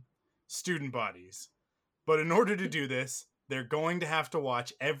sitcom, Student Bodies. But in order to do this, they're going to have to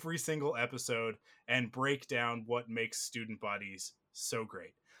watch every single episode and break down what makes Student Bodies so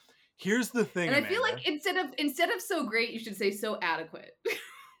great. Here's the thing, and I Amanda. feel like instead of so great, you should say so adequate.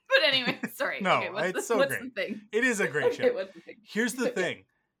 But anyway, sorry. No, okay, it's so great. The thing? It is a great show. What's the thing? Here's the thing.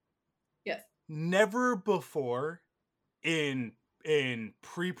 Yes. Never before in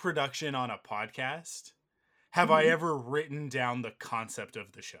pre-production on a podcast have I ever written down the concept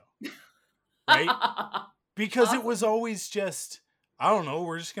of the show. Right? Because awesome. It was always just, I don't know,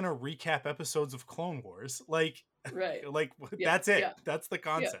 we're just gonna recap episodes of Clone Wars. Like, right. Like that's it. Yeah. That's the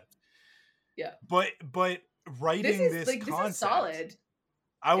concept. Yeah. But writing this concept, this is solid.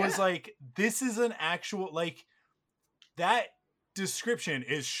 I was like, this is an actual, like, that description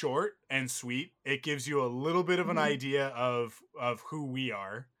is short and sweet. It gives you a little bit of an idea of who we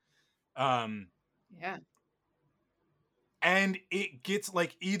are. Yeah. And it gets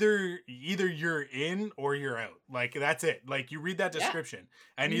like either you're in or you're out. Like, that's it. Like, you read that description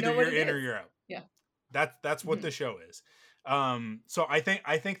and either you're in or you're out. Yeah. That's what the show is. So I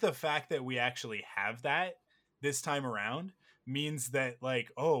think the fact that we actually have that this time around means that,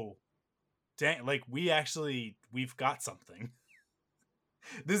 like, oh, dang, like we've got something.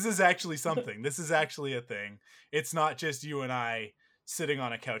 This is actually something. This is actually a thing. It's not just you and I sitting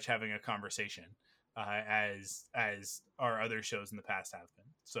on a couch having a conversation, as our other shows in the past have been.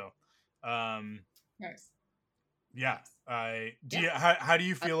 So, Nice. Yeah. How do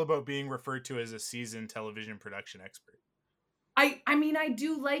you feel about being referred to as a seasoned television production expert? I mean, I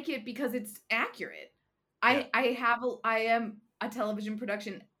do like it because it's accurate. I am a television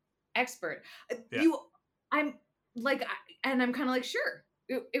production expert. Yeah. I'm like, and I'm kind of like, sure,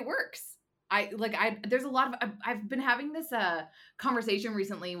 it works. There's a lot of, I've been having this conversation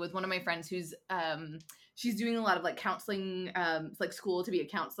recently with one of my friends who's she's doing a lot of like counseling, like school to be a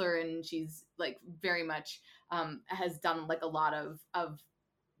counselor, and she's like very much has done like a lot of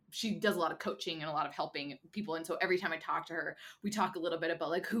she does a lot of coaching and a lot of helping people. And so every time I talk to her, we talk a little bit about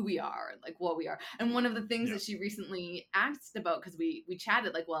like who we are and like what we are. And one of the things that she recently asked about, because we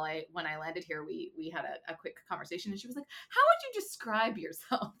chatted like when I landed here, we had a quick conversation, and she was like, how would you describe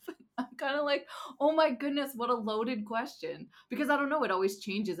yourself? I'm kind of like, oh my goodness, what a loaded question. Because I don't know, it always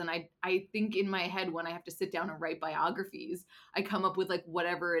changes. And I think in my head, when I have to sit down and write biographies, I come up with like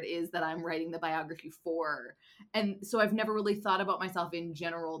whatever it is that I'm writing the biography for. And so I've never really thought about myself in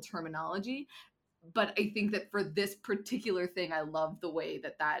general terminology, but I think that for this particular thing, I love the way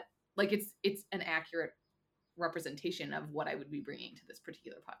that like it's an accurate representation of what I would be bringing to this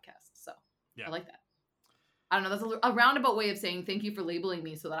particular podcast. So I like that. I don't know, that's a roundabout way of saying thank you for labeling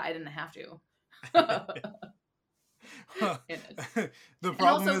me so that I didn't have to. The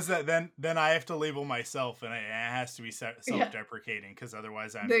problem is that then I have to label myself, and it has to be self-deprecating, because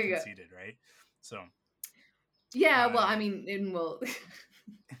otherwise I'm conceited, right? So well, I mean,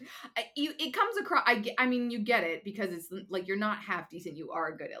 it comes across. I mean, you get it, because it's like you're not half decent. You are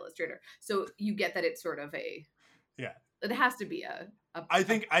a good illustrator, so you get that it's sort of a It has to be I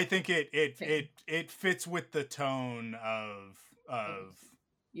think it fits with the tone of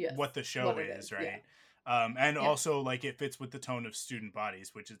what the show is, right? And also like it fits with the tone of Student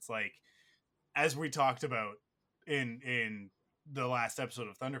Bodies, which it's like, as we talked about in the last episode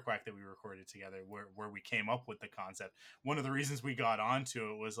of Thunderquack that we recorded together, where we came up with the concept. One of the reasons we got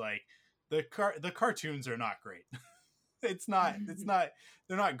onto it was like the cartoons are not great.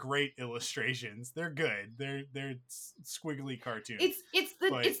 They're not great illustrations. They're good. They're squiggly cartoons. It's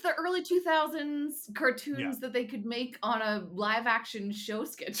the early 2000s cartoons that they could make on a live action show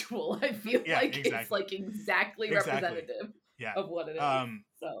schedule. I feel like it's like exactly representative of what it is.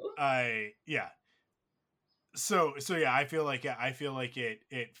 So I feel like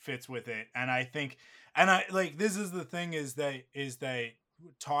it fits with it, and I think, and I like, this is the thing, is that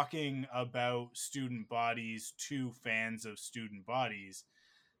talking about Student Bodies to fans of Student Bodies,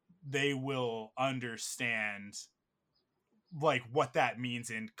 they will understand like what that means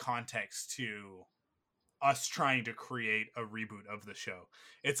in context to us trying to create a reboot of the show.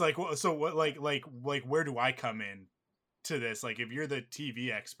 It's like, so what, like where do I come in to this? Like, if you're the TV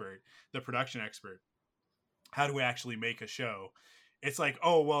expert, the production expert, how do we actually make a show? It's like,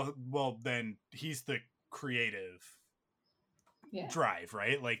 oh, well then he's the creative drive,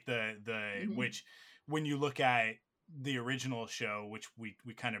 right? Like the which, when you look at the original show, which we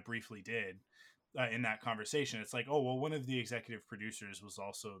kind of briefly did in that conversation, it's like, oh, well, one of the executive producers was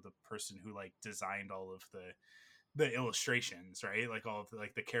also the person who like designed all of the illustrations, right? Like all of the,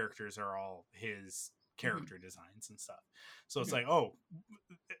 like the characters are all his character designs and stuff. So it's like, oh,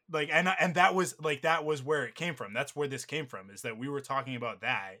 like, and that was where it came from. That's where this came from, is that we were talking about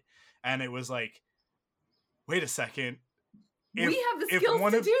that, and it was like, wait a second, we have the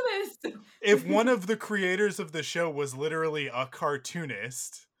skills to do this. If one of the creators of the show was literally a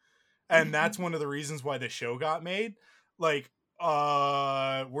cartoonist, and that's one of the reasons why the show got made, like,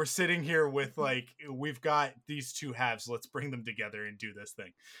 we're sitting here with like, we've got these two halves, let's bring them together and do this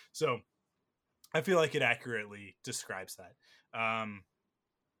thing. So I feel like it accurately describes that.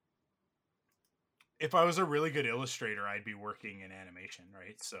 If I was a really good illustrator, I'd be working in animation,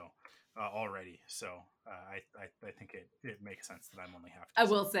 right? So already. So I think it makes sense that I'm only half. I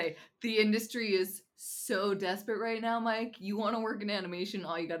will say, the industry is so desperate right now, Mike. You want to work in animation,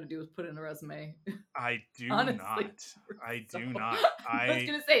 all you got to do is put in a resume. I do Honestly, not. I do not. I was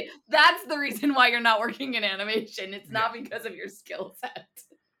going to say, that's the reason why you're not working in animation. It's not because of your skill set.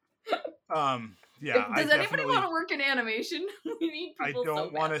 Yeah. Does anybody want to work in animation? We need people. I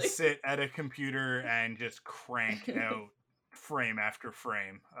don't want to sit at a computer and just crank out frame after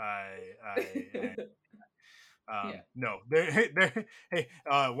frame. No. Hey,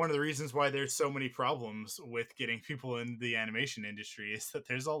 one of the reasons why there's so many problems with getting people in the animation industry is that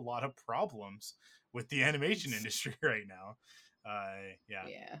there's a lot of problems with the animation industry right now.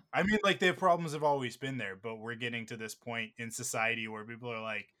 Yeah. I mean, like, the problems have always been there, but we're getting to this point in society where people are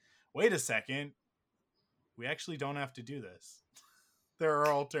like, wait a second, we actually don't have to do this. There are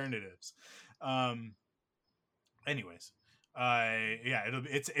alternatives. Anyways, yeah,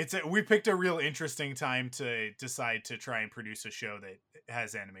 we picked a real interesting time to decide to try and produce a show that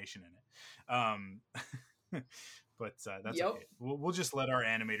has animation in it. But that's okay. We'll just let our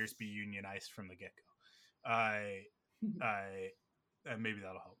animators be unionized from the get-go. Maybe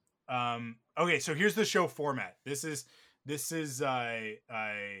that'll help. Okay, so here's the show format. This is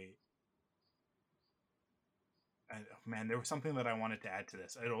man, there was something that I wanted to add to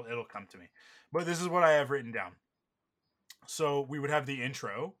this. It'll come to me. But this is what I have written down. So we would have the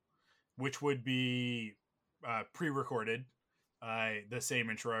intro, which would be pre-recorded, the same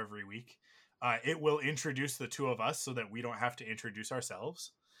intro every week. It will introduce the two of us so that we don't have to introduce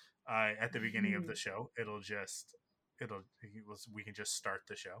ourselves at the beginning of the show. We can just start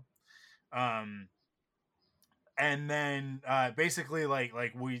the show. And then basically like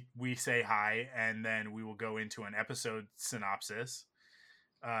we say hi, and then we will go into an episode synopsis,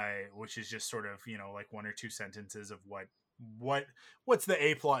 which is just sort of, like 1 or 2 sentences of what's the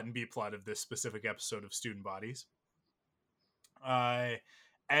A plot and B plot of this specific episode of Student Bodies.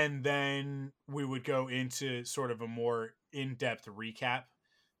 And then we would go into sort of a more in-depth recap.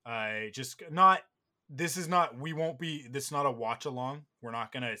 This is not a watch along. We're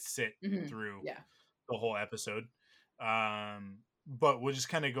not going to sit through the whole episode. But we'll just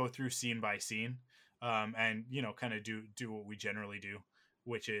kind of go through scene by scene, and, kind of do what we generally do,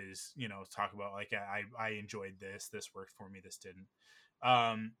 which is, talk about like, I enjoyed this worked for me, this didn't.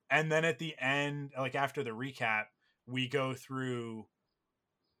 And then at the end, like after the recap, we go through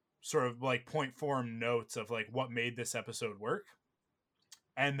sort of like point form notes of like what made this episode work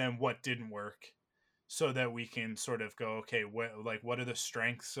and then what didn't work, so that we can sort of go, okay, what are the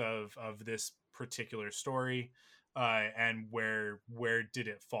strengths of this particular story, and where did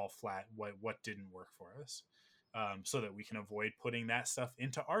it fall flat, what didn't work for us, so that we can avoid putting that stuff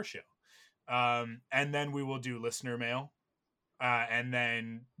into our show. And then we will do listener mail, and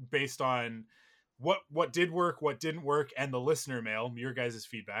then based on what did work, what didn't work, and the listener mail, your guys'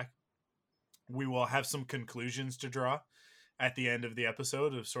 feedback, we will have some conclusions to draw at the end of the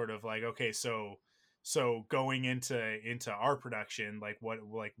episode of sort of like, okay, so going into our production, like what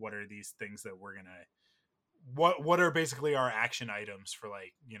are these things that we're gonna, what are basically our action items for,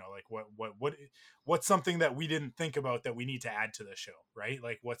 like, like what's something that we didn't think about that we need to add to the show, right?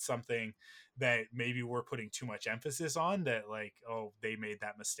 Like what's something that maybe we're putting too much emphasis on that, like, oh, they made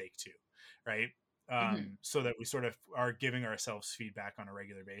that mistake too, right? So that we sort of are giving ourselves feedback on a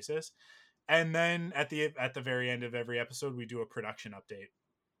regular basis. And then at the very end of every episode, we do a production update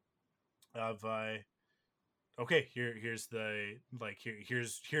of okay, here's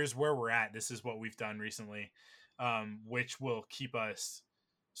where we're at. This is what we've done recently, which will keep us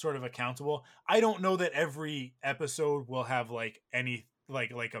sort of accountable. I don't know that every episode will have like any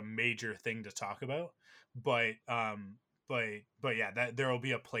like a major thing to talk about, but yeah, that there will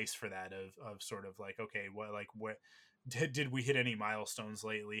be a place for that of sort of like, okay, what did we hit any milestones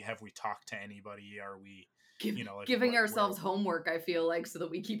lately? Have we talked to anybody? Are we giving ourselves homework, I feel like, so that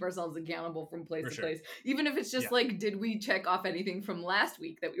we keep ourselves accountable from place to place, even if it's just like, did we check off anything from last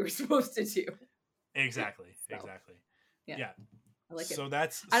week that we were supposed to do? Exactly. Yeah. I like it. So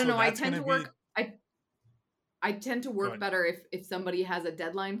that's, I don't know. I tend to work. I tend to work better if somebody has a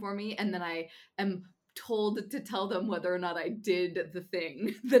deadline for me, and then I am told to tell them whether or not I did the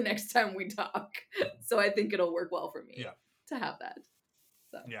thing the next time we talk. So I think it'll work well for me to have that.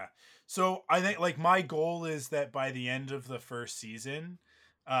 So. Yeah. So I think like my goal is that by the end of the first season,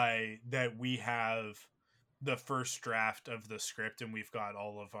 that we have the first draft of the script and we've got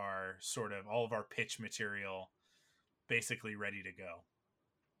all of our pitch material basically ready to go.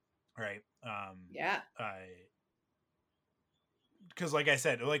 Right. Because like I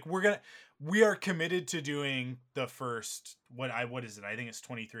said, like we are committed to doing the first, what is it? I think it's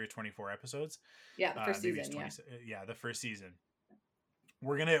 23 or 24 episodes. Yeah. The first season. Yeah. The first season.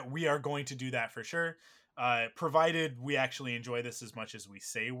 We are going to do that for sure, provided we actually enjoy this as much as we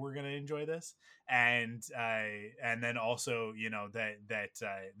say we're going to enjoy this, and then also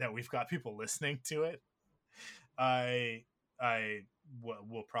that we've got people listening to it.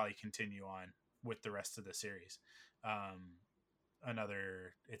 We'll probably continue on with the rest of the series.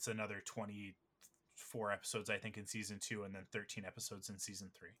 Another 24 episodes I think in season 2, and then 13 episodes in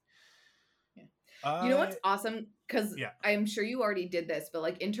season 3. Yeah. You know what's awesome? Because I'm sure you already did this, but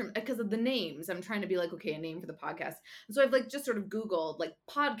like because of the names, I'm trying to be like, okay, a name for the podcast. And so I've like just sort of Googled like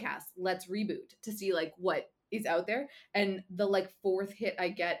podcast Let's Reboot to see like what is out there. And the like fourth hit I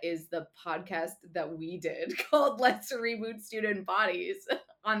get is the podcast that we did called Let's Reboot Student Bodies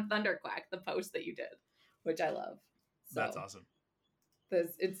on Thunderquack, the post that you did, which I love. So that's awesome.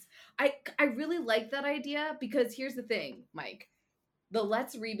 I really like that idea, because here's the thing, Mike. The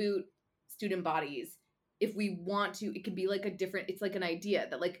Let's Reboot Student Bodies, if we want to, it can be like it's like an idea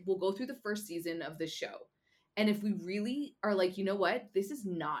that like we'll go through the first season of this show. And if we really are like, you know what, this is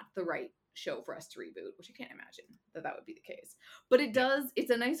not the right show for us to reboot, which I can't imagine that would be the case. But it's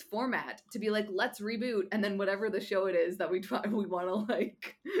a nice format to be like, let's reboot, and then whatever the show it is that we want to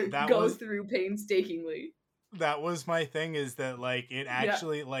like go through painstakingly. That was my thing, is that like it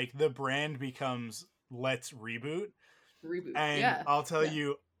actually like the brand becomes Let's Reboot. And I'll tell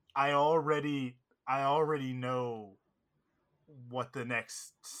you, I already know what the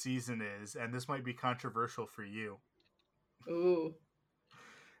next season is, and this might be controversial for you. Ooh.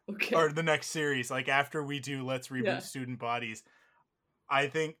 Okay. Or the next series, like after we do Let's Reboot Student Bodies, I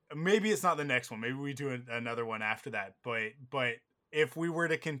think maybe it's not the next one. Maybe we do another one after that. But if we were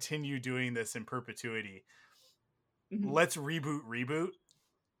to continue doing this in perpetuity, Let's Reboot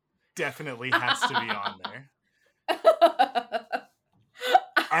definitely has to be on there.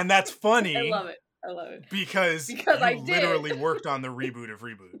 And that's funny. I love it. Because you literally worked on the reboot of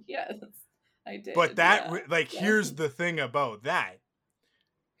Reboot. Yes, I did. But here's the thing about that.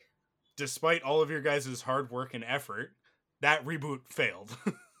 Despite all of your guys' hard work and effort, that reboot failed.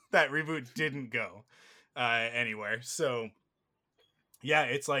 That reboot didn't go anywhere. So yeah,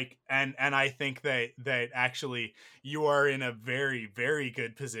 it's like, and I think that actually you are in a very, very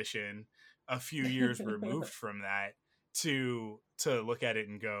good position a few years removed from that to look at it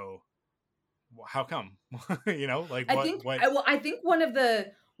and go, well, how come? You know, like I think one of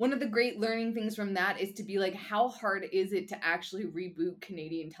the great learning things from that is to be like, how hard is it to actually reboot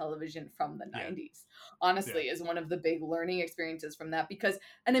Canadian television from the 90s? Honestly, is one of the big learning experiences from that, because,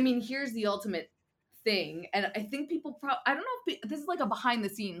 and I mean, here's the ultimate thing. And I think people I don't know if this is like a behind the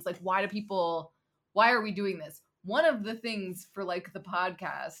scenes, like why are we doing this? One of the things for like the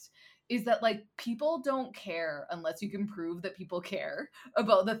podcast is that like people don't care unless you can prove that people care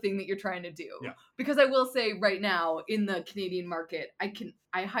about the thing that you're trying to do. Yeah. Because I will say right now in the Canadian market,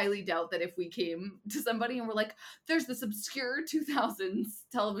 I highly doubt that if we came to somebody and we're like, there's this obscure 2000s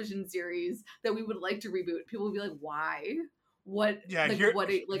television series that we would like to reboot, people would be like, why? What? Yeah,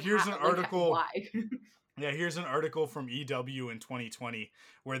 like, here's an article. Why? Yeah, here's an article from EW in 2020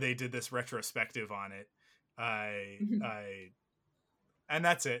 where they did this retrospective on it. And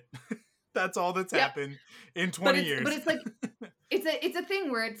that's it. That's all that's happened in 20 years. But it's like, it's a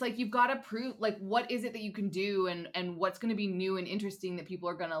thing where it's like, you've got to prove, like, what is it that you can do and what's going to be new and interesting that people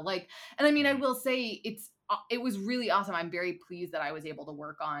are going to like. And I mean, I will say it was really awesome. I'm very pleased that I was able to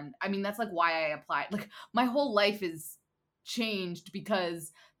work on, I mean, that's like why I applied. Like my whole life is changed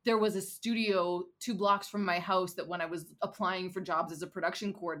because there was a studio 2 blocks from my house that when I was applying for jobs as a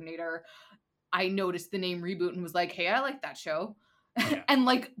production coordinator, I noticed the name Reboot and was like, hey, I like that show. Yeah. And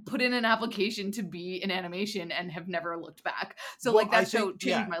like put in an application to be in animation and have never looked back. So like that show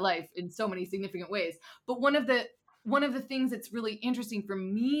changed my life in so many significant ways. But one of the things that's really interesting for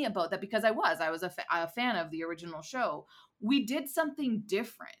me about that, because I was a fan of the original show, we did something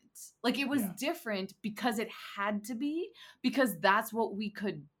different. Like it was different because it had to be, because that's what we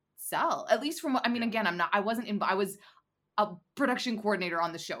could sell. At least from, I mean, again, I was a production coordinator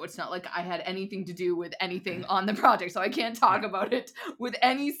on the show. It's not like I had anything to do with anything on the project, so I can't talk about it with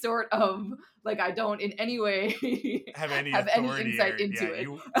any sort of, like, I don't in any way have any insight into it.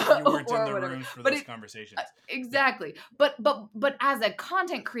 You weren't in the rooms for those conversations. Exactly. Yeah. But as a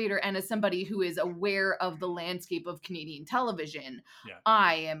content creator and as somebody who is aware of the landscape of Canadian television,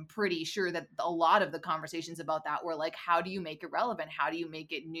 I am pretty sure that a lot of the conversations about that were like, how do you make it relevant? How do you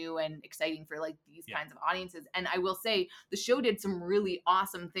make it new and exciting for like these kinds of audiences? And I will say the show did some really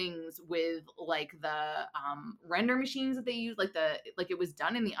awesome things with like the render machines that they use, like it was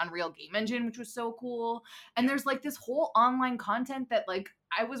done in the Unreal Game Engine, which was so cool. And there's like this whole online content that like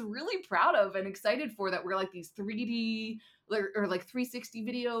I was really proud of and excited for, that were like these 3D or like 360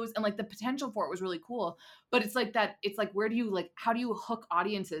 videos, and like the potential for it was really cool. But it's like that, it's like, how do you hook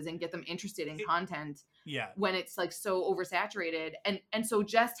audiences and get them interested in content when it's like so oversaturated? And so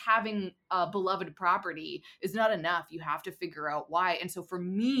just having a beloved property is not enough. You have to figure out why. And so for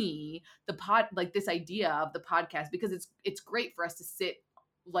me, this idea of the podcast, because it's great for us to sit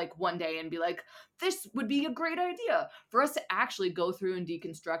like one day and be like, this would be a great idea, for us to actually go through and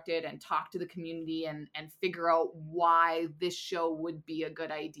deconstruct it and talk to the community and figure out why this show would be a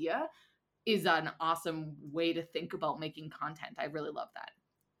good idea, is an awesome way to think about making content. I really love that.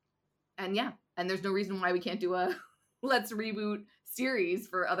 And and there's no reason why we can't do a let's reboot series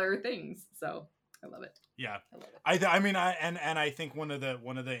for other things. So I love it. Yeah, I love it. I mean, I think one of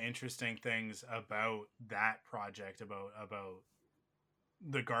the interesting things about that project, about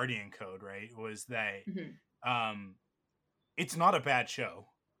the Guardian Code, right, was that it's not a bad show,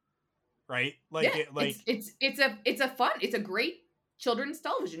 right? Like it's a great children's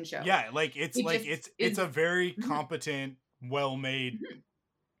television show. Yeah, like it's a very competent, well-made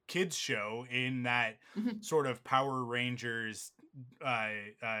kids show in that sort of Power Rangers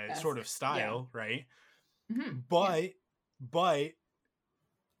sort of style, right? But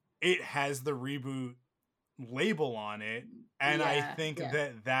it has the reboot label on it, and I think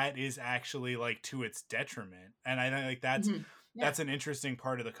that is actually like to its detriment, and I think like that's an interesting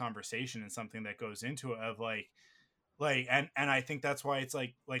part of the conversation and something that goes into it of like and I think that's why it's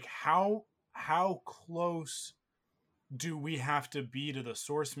like how close do we have to be to the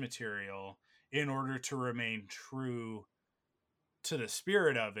source material in order to remain true to the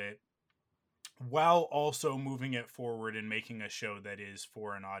spirit of it, while also moving it forward and making a show that is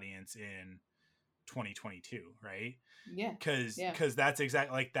for an audience in 2022, right? Because that's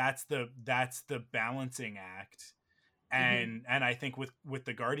exactly like that's the balancing act, and I think with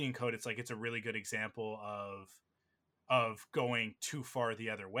the Guardian Code, it's like it's a really good example of going too far the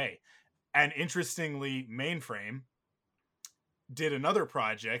other way. And interestingly, Mainframe did another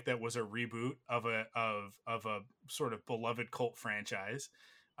project that was a reboot of a sort of beloved cult franchise.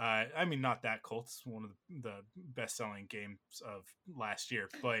 I mean, not that cult. It's one of the best-selling games of last year.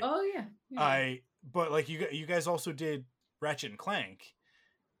 But but like you guys also did Ratchet and Clank.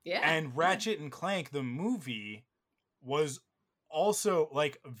 Yeah. And Ratchet and Clank, the movie, was also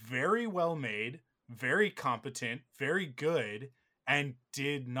like very well made, very competent, very good, and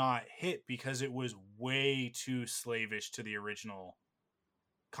did not hit because it was way too slavish to the original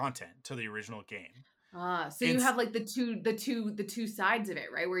content, to the original game. So you have like the two sides of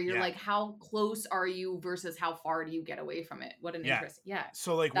it, right? Where you're like, how close are you versus how far do you get away from it? What an interest. Yeah.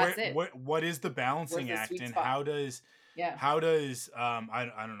 So like what is the balancing act, and how does I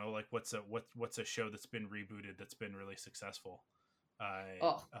don't know, like what's a show that's been rebooted that's been really successful? I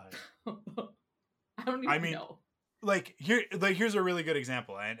don't even know. Here's a really good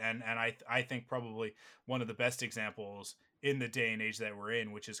example, and I think probably one of the best examples in the day and age that we're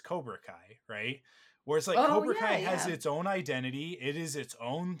in, which is Cobra Kai, right? Where it's like Cobra Kai has its own identity, it is its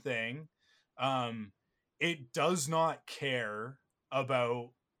own thing. It does not care about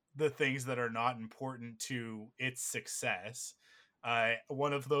the things that are not important to its success.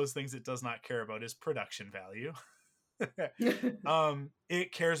 One of those things it does not care about is production value.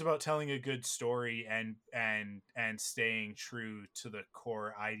 It cares about telling a good story and staying true to the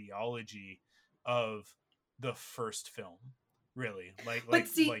core ideology of the first film, really.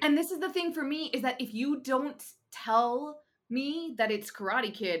 And this is the thing for me, is that if you don't tell me that it's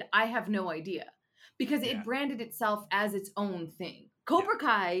Karate Kid, I have no idea, because it branded itself as its own thing. Cobra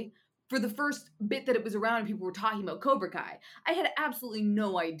Kai, for the first bit that it was around and people were talking about Cobra Kai, I had absolutely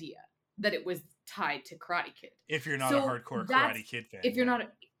no idea that it was tied to Karate Kid. If you're not a hardcore Karate Kid fan. If you're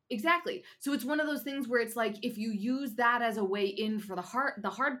not exactly. So it's one of those things where it's like, if you use that as a way in for the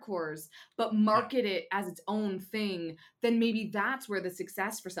hardcores, but market it as its own thing, then maybe that's where the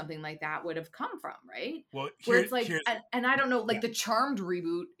success for something like that would have come from, right? Well, where it's like, and I don't know, like the Charmed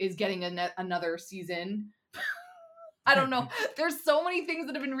reboot is getting another season. I don't know. There's so many things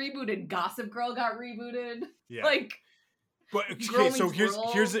that have been rebooted. Gossip Girl got rebooted. Yeah. Like, but okay, so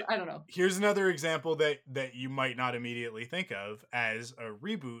I don't know. Here's another example that you might not immediately think of as a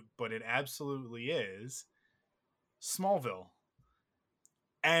reboot, but it absolutely is. Smallville.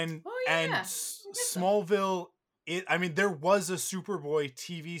 And Smallville, there was a Superboy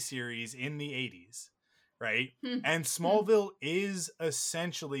TV series in the 80s, right? And Smallville is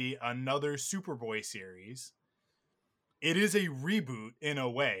essentially another Superboy series. It is a reboot in a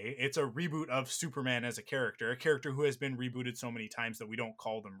way. It's a reboot of Superman as a character who has been rebooted so many times that we don't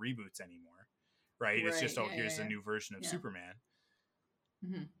call them reboots anymore, right? It's just, here's a new version of Superman.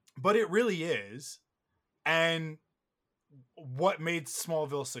 Mm-hmm. But it really is. And what made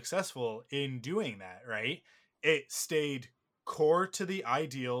Smallville successful in doing that, right? It stayed core to the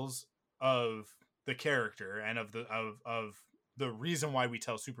ideals of the character and of the reason why we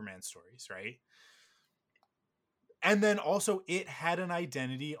tell Superman stories, right? And then also it had an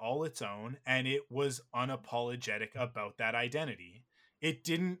identity all its own, and it was unapologetic about that identity. It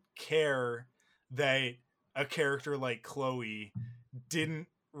didn't care that a character like Chloe didn't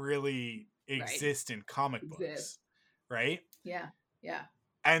really exist in comic books, right? Yeah.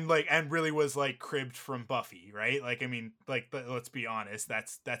 and really was like cribbed from Buffy, right? Like, I mean, like, let's be honest,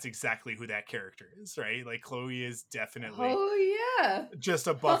 that's exactly who that character is, right? Like, Chloe is definitely just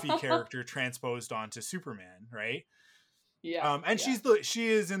a Buffy character transposed onto Superman, right? And she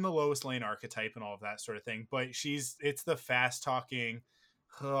is in the Lois Lane archetype and all of that sort of thing, but it's the fast talking,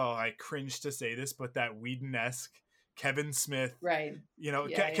 I cringe to say this, but that Whedon-esque Kevin Smith, right?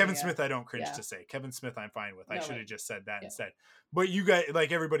 Kevin Smith, I don't cringe to say. Kevin Smith, I'm fine with. I should have just said that instead. But you guys,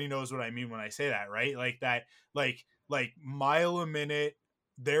 like, everybody knows what I mean when I say that, right? Like that, like mile a minute.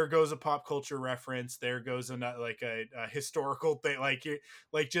 There goes a pop culture reference. There goes a historical thing. Like you're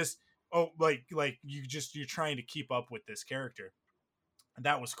just you're trying to keep up with this character. And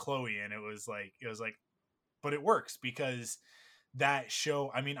that was Chloe, and it was like, but it works because that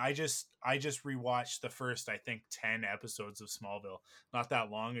show, I mean, I just rewatched the first, I think, 10 episodes of Smallville not that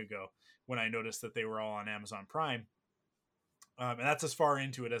long ago when I noticed that they were all on Amazon Prime. And that's as far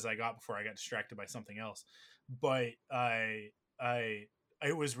into it as I got before I got distracted by something else. But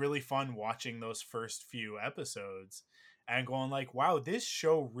it was really fun watching those first few episodes and going like, wow, this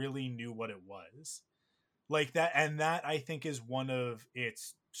show really knew what it was. Like that, and that I think is one of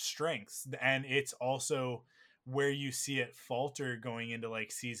its strengths. And it's also where you see it falter going into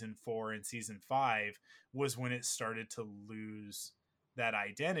like season 4 and season 5 was when it started to lose that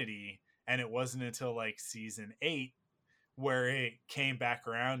identity. And it wasn't until like season 8 where it came back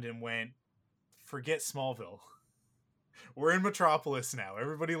around and went, forget Smallville. We're in Metropolis now.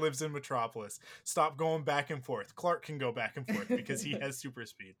 Everybody lives in Metropolis. Stop going back and forth. Clark can go back and forth because he has super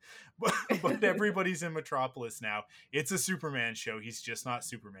speed. But everybody's in Metropolis now. It's a Superman show. He's just not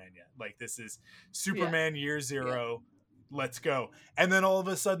Superman yet. Like, this is Superman year 0. Let's go. And then all of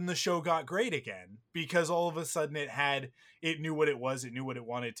a sudden the show got great again because all of a sudden it knew what it was. It knew what it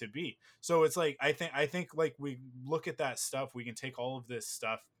wanted to be. So it's like, I think like we look at that stuff, we can take all of this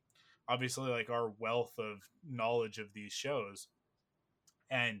stuff, obviously like our wealth of knowledge of these shows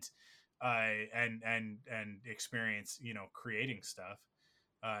and experience, creating stuff,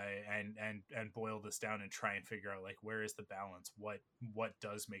 and boil this down and try and figure out like, where is the balance? What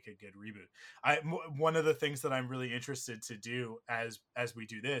does make a good reboot? One of the things that I'm really interested to do as we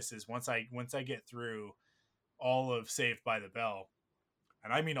do this is once I get through all of Saved by the Bell,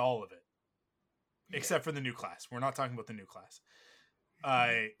 and I mean all of it, except for the new class. We're not talking about the new class.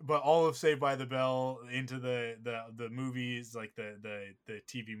 But all of Saved by the Bell into the movies, like the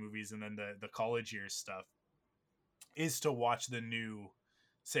TV movies, and then the college years stuff, is to watch the new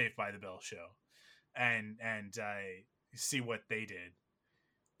Saved by the Bell show and see what they did.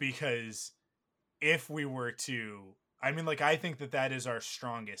 Because if we were to, I mean, like, I think that is our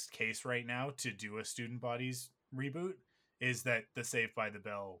strongest case right now to do a Student Bodies reboot, is that the Saved by the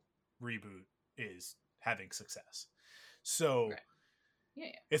Bell reboot is having success. So right.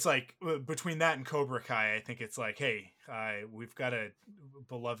 Yeah. It's like between that and Cobra Kai, I think it's like, hey, we've got a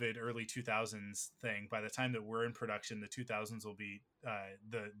beloved early 2000s thing. By the time that we're in production, the 2000s will be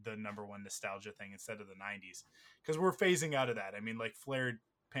the number one nostalgia thing instead of the 90s, because we're phasing out of that. I mean, like, flared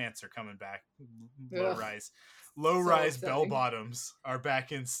pants are coming back, low rise bell bottoms are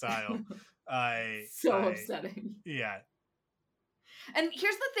back in style. Upsetting. Yeah. And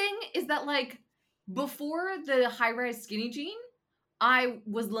here's the thing: is that like before the high rise skinny jean, I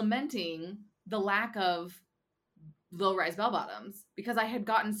was lamenting the lack of low-rise bell-bottoms because I had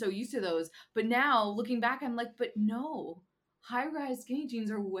gotten so used to those. But now, looking back, I'm like, but no, high-rise skinny jeans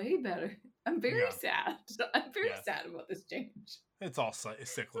are way better. I'm very sad. I'm very sad about this change. It's all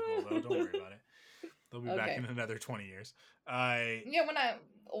cyclical, though. Don't worry about it. They'll be back in another 20 years. Yeah, when I'm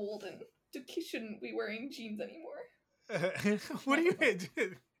old and he shouldn't be wearing jeans anymore. What do you...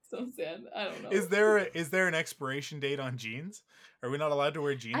 So sad. I don't know. Is there an expiration date on jeans? Are we not allowed to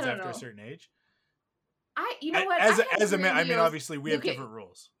wear jeans after a certain age? You know what? As a man, I mean, obviously we have different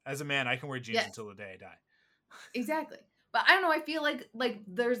rules. As a man, I can wear jeans until the day I die. Exactly. But I don't know. I feel like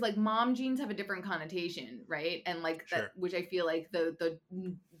there's like mom jeans have a different connotation, right? And like that, which I feel like the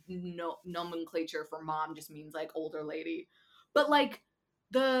nomenclature for mom just means like older lady. But like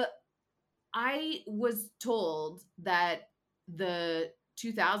I was told that the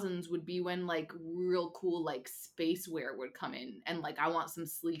 2000s would be when like real cool like space wear would come in, and like I want some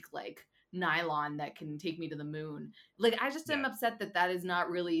sleek like nylon that can take me to the moon. Like I just am upset that is not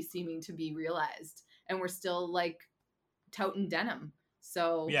really seeming to be realized, and we're still like touting denim.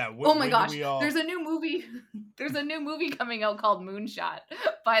 So oh my gosh, there's a new movie coming out called Moonshot,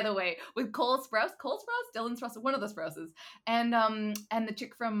 by the way, with Cole Sprouse, Dylan Sprouse, one of the Sprouses, and the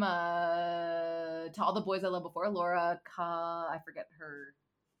chick from To All the Boys I Loved Before, Laura I forget her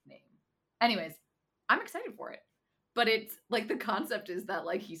name. Anyways, I'm excited for it. But it's like the concept is that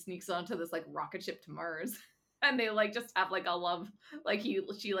like he sneaks onto this like rocket ship to Mars, and they like just have like a love, like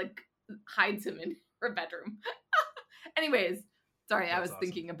she like hides him in her bedroom. Anyways, sorry, I was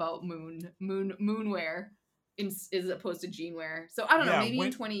thinking about moonwear as opposed to jeanwear. So I don't know, maybe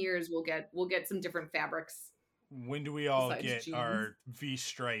in 20 years we'll get some different fabrics. When do we all get jeans? Our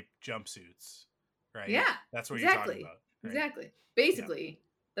V-stripe jumpsuits? Right? Yeah. That's what you're talking about. Right? Exactly. Basically,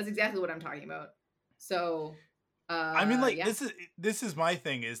 that's exactly what I'm talking about. So I mean, like, this is my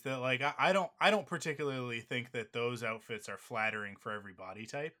thing, is that like I don't particularly think that those outfits are flattering for every body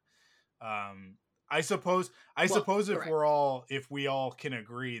type. I suppose if we all can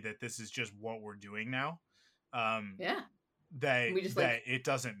agree that this is just what we're doing now. That we just, that it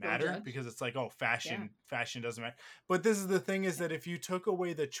doesn't matter, because it's like, oh, fashion doesn't matter. But this is the thing, is that if you took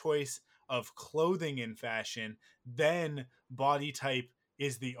away the choice of clothing in fashion, then body type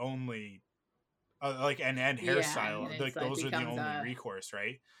is the only and hairstyle, like those are the only recourse,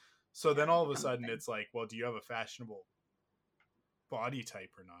 right? So then all of a sudden it's like, well, do you have a fashionable body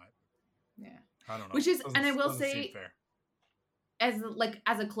type or not? Yeah, I don't know. Which is, and I will say, as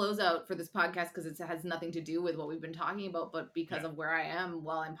a closeout for this podcast, because it has nothing to do with what we've been talking about, but because of where I am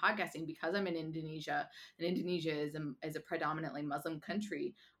while I'm podcasting, because I'm in Indonesia, and Indonesia is a predominantly Muslim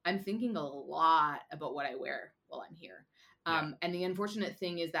country, I'm thinking a lot about what I wear while I'm here. And the unfortunate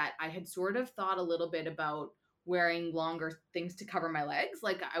thing is that I had sort of thought a little bit about wearing longer things to cover my legs.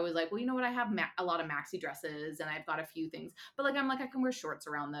 Like I was like, well, you know what? I have a lot of maxi dresses, and I've got a few things, but like, I'm like, I can wear shorts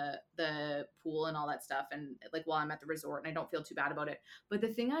around the pool and all that stuff. And like, while I'm at the resort, and I don't feel too bad about it. But the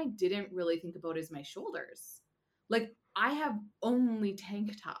thing I didn't really think about is my shoulders. Like I have only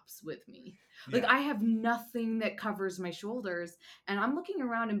tank tops with me. Like I have nothing that covers my shoulders. And I'm looking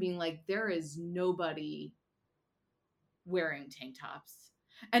around and being like, there is nobody wearing tank tops.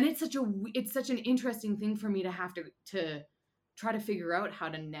 And it's such an interesting thing for me to have to try to figure out how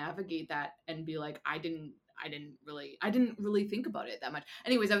to navigate that and be like, I didn't really think about it that much.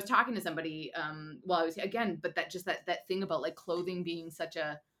 Anyways, I was talking to somebody while I was again, but that thing about like clothing being such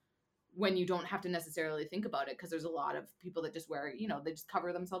a, when you don't have to necessarily think about it, because there's a lot of people that just wear, they just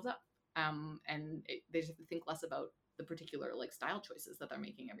cover themselves up, and they just have to think less about the particular like style choices that they're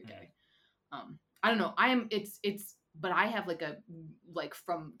making every day. I don't know. But I have like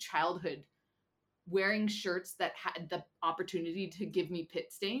from childhood, wearing shirts that had the opportunity to give me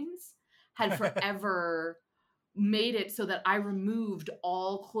pit stains had forever made it so that I removed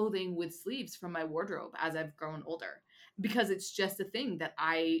all clothing with sleeves from my wardrobe as I've grown older, because it's just a thing that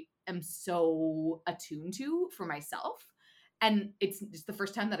I am so attuned to for myself. And it's the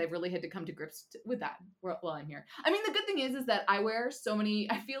first time that I've really had to come to grips with that while I'm here. I mean, the good thing is that I wear so many,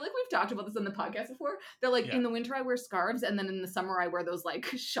 I feel like we've talked about this on the podcast before, that like in the winter I wear scarves, and then in the summer I wear those like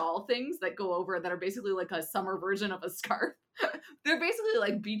shawl things that go over, that are basically like a summer version of a scarf. They're basically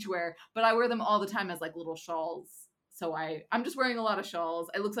like beachwear, but I wear them all the time as like little shawls. So I'm just wearing a lot of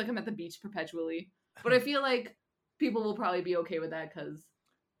shawls. It looks like I'm at the beach perpetually, but I feel like people will probably be okay with that because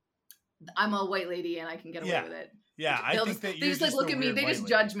I'm a white lady and I can get away with it. Yeah, I think that they just like look at me. They just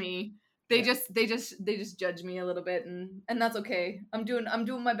judge me. They just judge me a little bit, and that's okay. I'm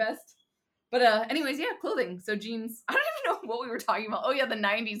doing my best. But anyways, clothing. So jeans. I don't even know what we were talking about. Oh yeah, the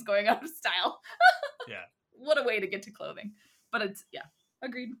 90s going out of style. Yeah. What a way to get to clothing. But it's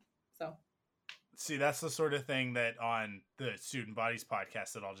agreed. So. See, that's the sort of thing that on the Student Bodies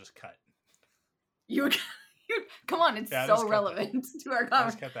podcast that I'll just cut. Come on, it's so relevant to our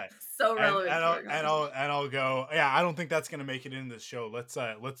conversation. So relevant. And I'll go. Yeah, I don't think that's gonna make it into the show. Let's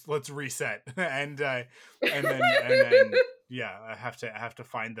reset and then I have to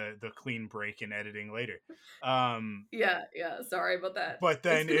find the clean break in editing later. Sorry about that. But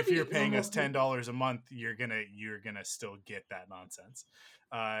then if you're paying us $10 a month, you're gonna still get that nonsense.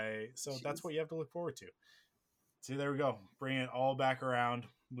 So that's what you have to look forward to. See, there we go. Bring it all back around.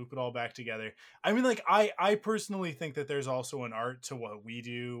 Loop it all back together. I mean, like, I personally think that there's also an art to what we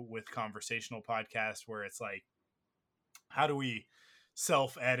do with conversational podcasts, where it's like, how do we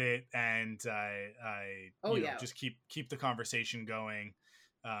self-edit and just keep the conversation going,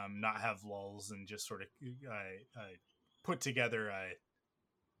 not have lulls, and just sort of put together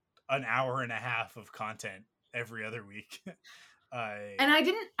an hour and a half of content every other week. And I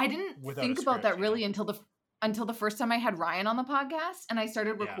didn't think about that really until the first time I had Ryan on the podcast, and I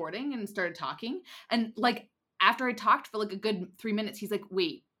started recording and started talking. And like, after I talked for like a good 3 minutes, he's like,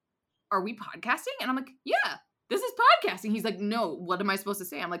 wait, are we podcasting? And I'm like, yeah, this is podcasting. He's like, no, what am I supposed to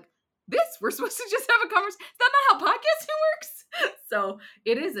say? I'm like, we're supposed to just have a conversation. Is that not how podcasting works? So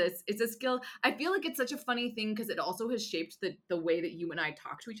it's a skill. I feel like it's such a funny thing because it also has shaped the way that you and I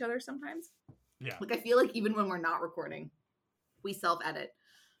talk to each other sometimes. Yeah. Like, I feel like even when we're not recording, we self-edit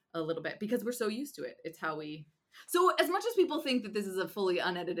a little bit because we're so used to it. It's how we... So as much as people think that this is a fully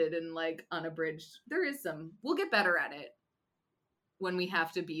unedited and like unabridged, there is some... We'll get better at it when we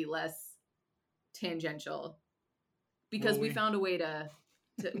have to be less tangential. Because we found a way to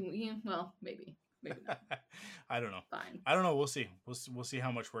yeah, well, maybe not. I don't know. Fine. I don't know. We'll see. We'll see how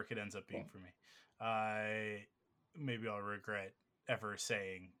much work it ends up being for me. Maybe I'll regret ever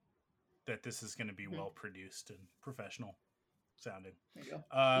saying that this is going to be well produced and professional sounding. There you go.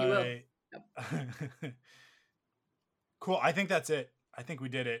 You will. Yep. Cool. I think that's it. I think we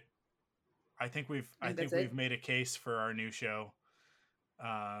did it. I think we've made a case for our new show.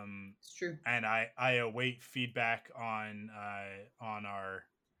 It's true. And I await feedback on our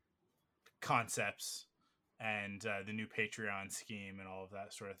concepts and the new Patreon scheme and all of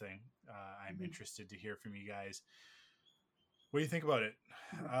that sort of thing. I'm interested to hear from you guys. What do you think about it?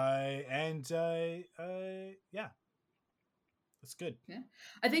 Yeah, that's good. Yeah,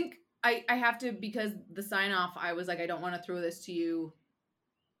 I think I have to, because the sign off, I was like, I don't want to throw this to you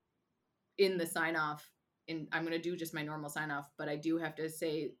in the sign off. And I'm going to do just my normal sign off, but I do have to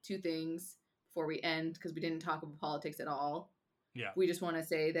say two things before we end, because we didn't talk about politics at all. Yeah. We just want to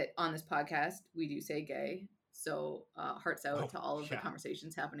say that on this podcast, we do say gay. So hearts out to all of the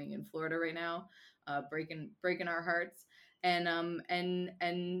conversations happening in Florida right now, breaking our hearts, and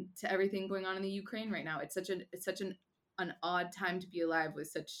to everything going on in the Ukraine right now. It's such an odd time to be alive with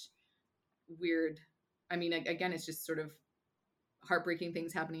such weird, I mean, again, it's just sort of heartbreaking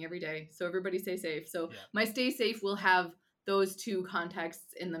things happening every day. So everybody stay safe. So my stay safe will have those two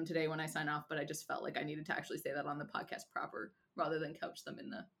contexts in them today when I sign off, but I just felt like I needed to actually say that on the podcast proper rather than couch them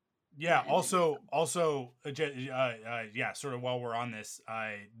in the... Yeah. Also, sort of while we're on this,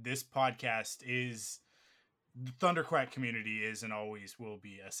 this podcast is, the Thunderquack community is and always will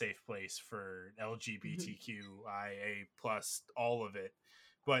be a safe place for LGBTQIA plus all of it.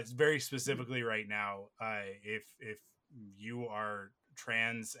 But very specifically right now, if you are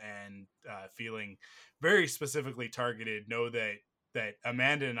trans and feeling very specifically targeted, know that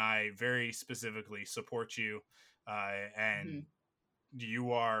Amanda and I very specifically support you, and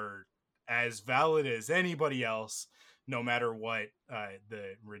you are as valid as anybody else, no matter what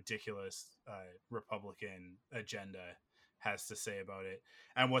the ridiculous Republican agenda has to say about it.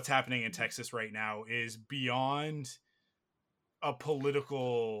 And what's happening in Texas right now is beyond a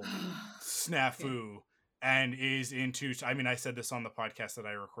political snafu. And is into, I mean, I said this on the podcast that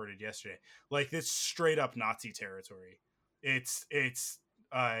I recorded yesterday, like, it's straight up Nazi territory. This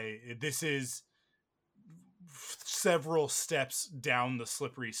is several steps down the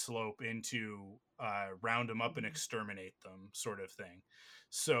slippery slope into round them up and exterminate them sort of thing.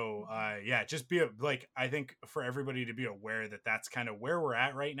 So just I think for everybody to be aware that that's kind of where we're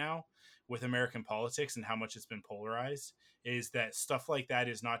at right now with American politics and how much it's been polarized, is that stuff like that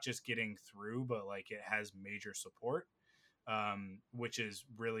is not just getting through, but like it has major support, which is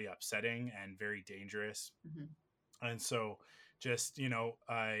really upsetting and very dangerous. And so just,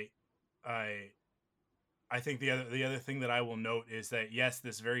 I think the other thing that I will note is that, yes,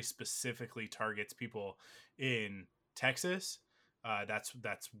 this very specifically targets people in Texas. That's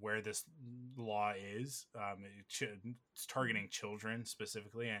where this law is. It's targeting children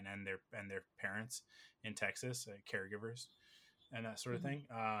specifically, and their parents in Texas, caregivers, and that sort of thing.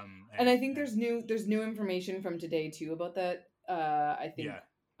 And I think there's new information from today too about that. I think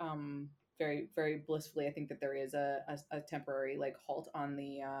very, very blissfully, I think that there is a temporary like halt on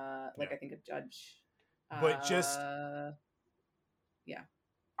the I think a judge. But just I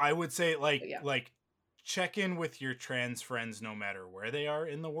would say like check in with your trans friends no matter where they are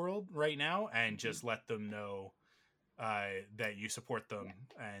in the world right now, and just let them know that you support them,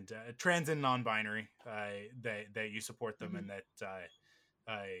 and trans and non-binary, that you support them, and that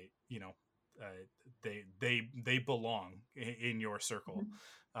they belong in your circle,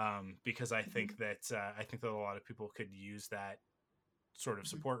 because I think that a lot of people could use that sort of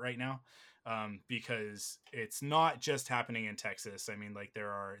support right now, because it's not just happening in Texas. I mean, like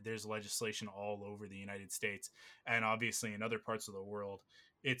there's legislation all over the United States, and obviously in other parts of the world,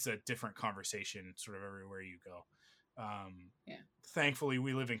 it's a different conversation sort of everywhere you go. Thankfully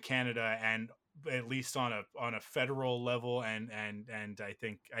we live in Canada, and at least on a federal level, and I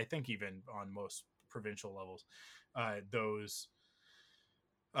think even on most provincial levels, those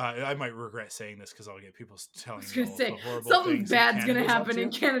I might regret saying this because I'll get people telling me all the horrible something things bad's going to happen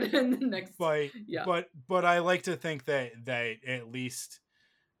in Canada in the next. But I like to think that at least,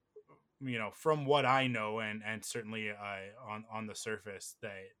 from what I know, and certainly on the surface,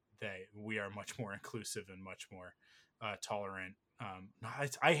 that we are much more inclusive and much more tolerant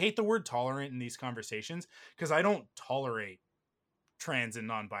I hate the word tolerant in these conversations because I don't tolerate trans and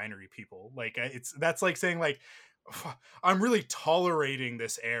non-binary people. Like that's like saying like, I'm really tolerating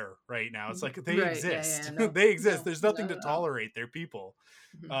this air right now. It's like they exist. Yeah, no, they exist. No, there's nothing to tolerate. They're people.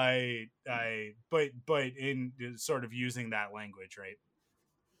 Mm-hmm. But in sort of using that language, right?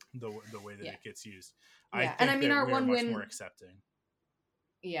 The way that it gets used. Yeah. I think our one win more accepting.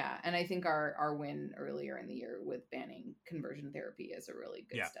 Yeah, and I think our win earlier in the year with banning conversion therapy is a really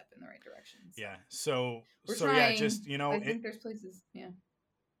good step in the right direction. So. Yeah. So trying. Yeah, just I think there's places. Yeah.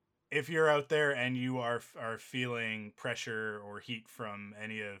 If you're out there and you are feeling pressure or heat from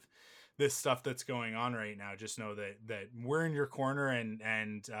any of this stuff that's going on right now, just know that we're in your corner. And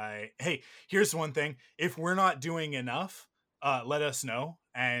hey, here's one thing: if we're not doing enough, let us know,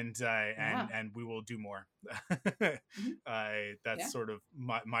 and we will do more. That's sort of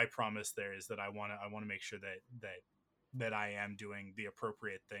my promise. There is that I want to make sure that I am doing the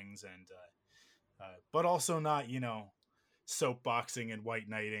appropriate things, and but also not soapboxing and white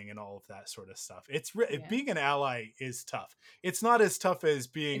knighting and all of that sort of stuff. It's being an ally is tough. It's not as tough as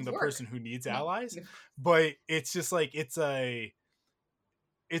being the person who needs allies, but it's just like it's a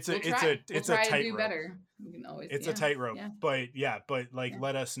tightrope. It's a tightrope, but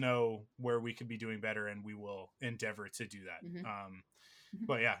let us know where we could be doing better, and we will endeavor to do that. Mm-hmm.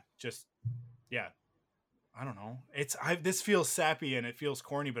 But I don't know. This feels sappy and it feels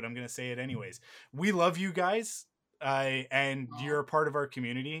corny, but I'm gonna say it anyways. We love you guys, and you're a part of our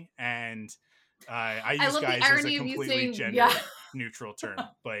community. And I use guys as a completely gender neutral term,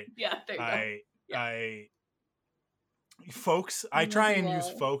 but folks, I try and use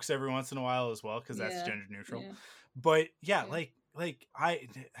folks every once in a while as well because that's gender neutral. But like I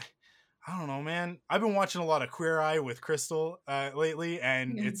don't know, man. I've been watching a lot of Queer Eye with Crystal lately,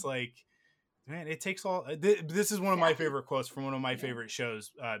 and it's like, man, it takes all. This is one of my favorite quotes from one of my favorite shows,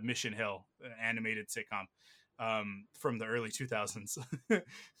 Mission Hill, animated sitcom from the early 2000s.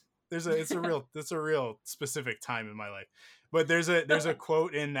 It's a real specific time in my life, but there's a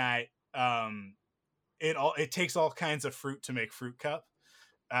quote in that. It takes all kinds of fruit to make fruit cup.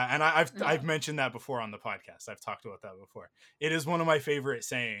 And I've mentioned that before on the podcast. I've talked about that before. It is one of my favorite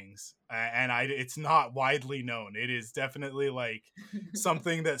sayings, and it's not widely known. It is definitely like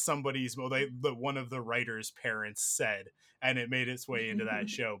something that one of the writer's parents said, and it made its way into that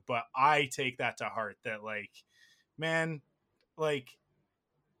show. But I take that to heart. That like, man, like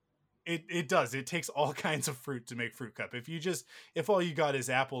it does. It takes all kinds of fruit to make fruit cup. If all you got is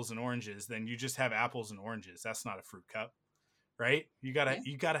apples and oranges, then you just have apples and oranges. That's not a fruit cup. Right? You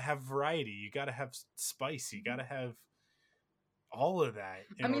gotta have variety. You gotta have spice. You gotta have all of that.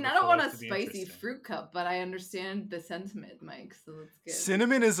 I mean, I don't want a spicy fruit cup, but I understand the sentiment, Mike. So that's good.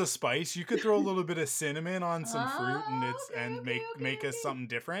 Cinnamon is a spice. You could throw a little bit of cinnamon on some fruit, and make us something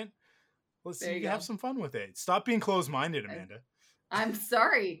different. Let's see. You have some fun with it. Stop being closed-minded, Amanda. I'm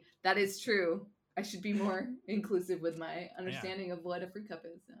sorry. That is true. I should be more inclusive with my understanding of what a fruit cup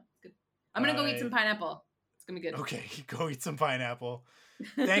is. Yeah, it's good. I'm gonna go eat some pineapple. It's gonna be good. Okay, go eat some pineapple.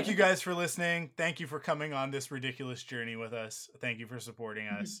 Thank you guys for listening. Thank you for coming on this ridiculous journey with us. Thank you for supporting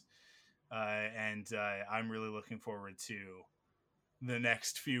us. And I'm really looking forward to the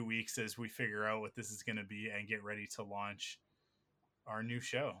next few weeks as we figure out what this is going to be and get ready to launch our new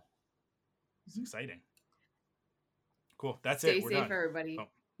show. It's exciting. Cool. That's it. We're done. Stay safe, everybody. Oh.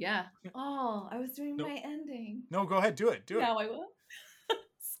 Yeah. Oh, I was doing my ending. No, go ahead. Do it. Now I will.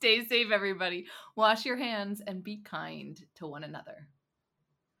 Stay safe, everybody. Wash your hands and be kind to one another.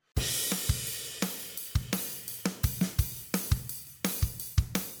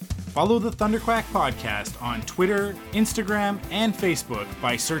 Follow the Thunderquack Podcast on Twitter, Instagram, and Facebook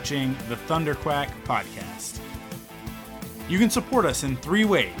by searching the Thunderquack Podcast. You can support us in 3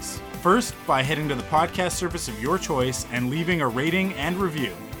 ways. First, by heading to the podcast service of your choice and leaving a rating and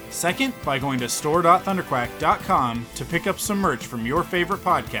review. Second, by going to store.thunderquack.com to pick up some merch from your favorite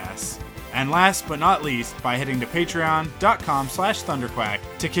podcasts. And last but not least, by heading to patreon.com/thunderquack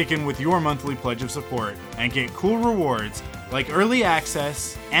to kick in with your monthly pledge of support and get cool rewards like early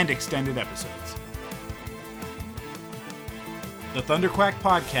access and extended episodes. The Thunderquack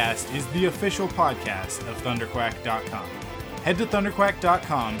Podcast is the official podcast of thunderquack.com. Head to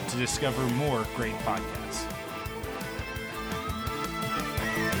thunderquack.com to discover more great podcasts.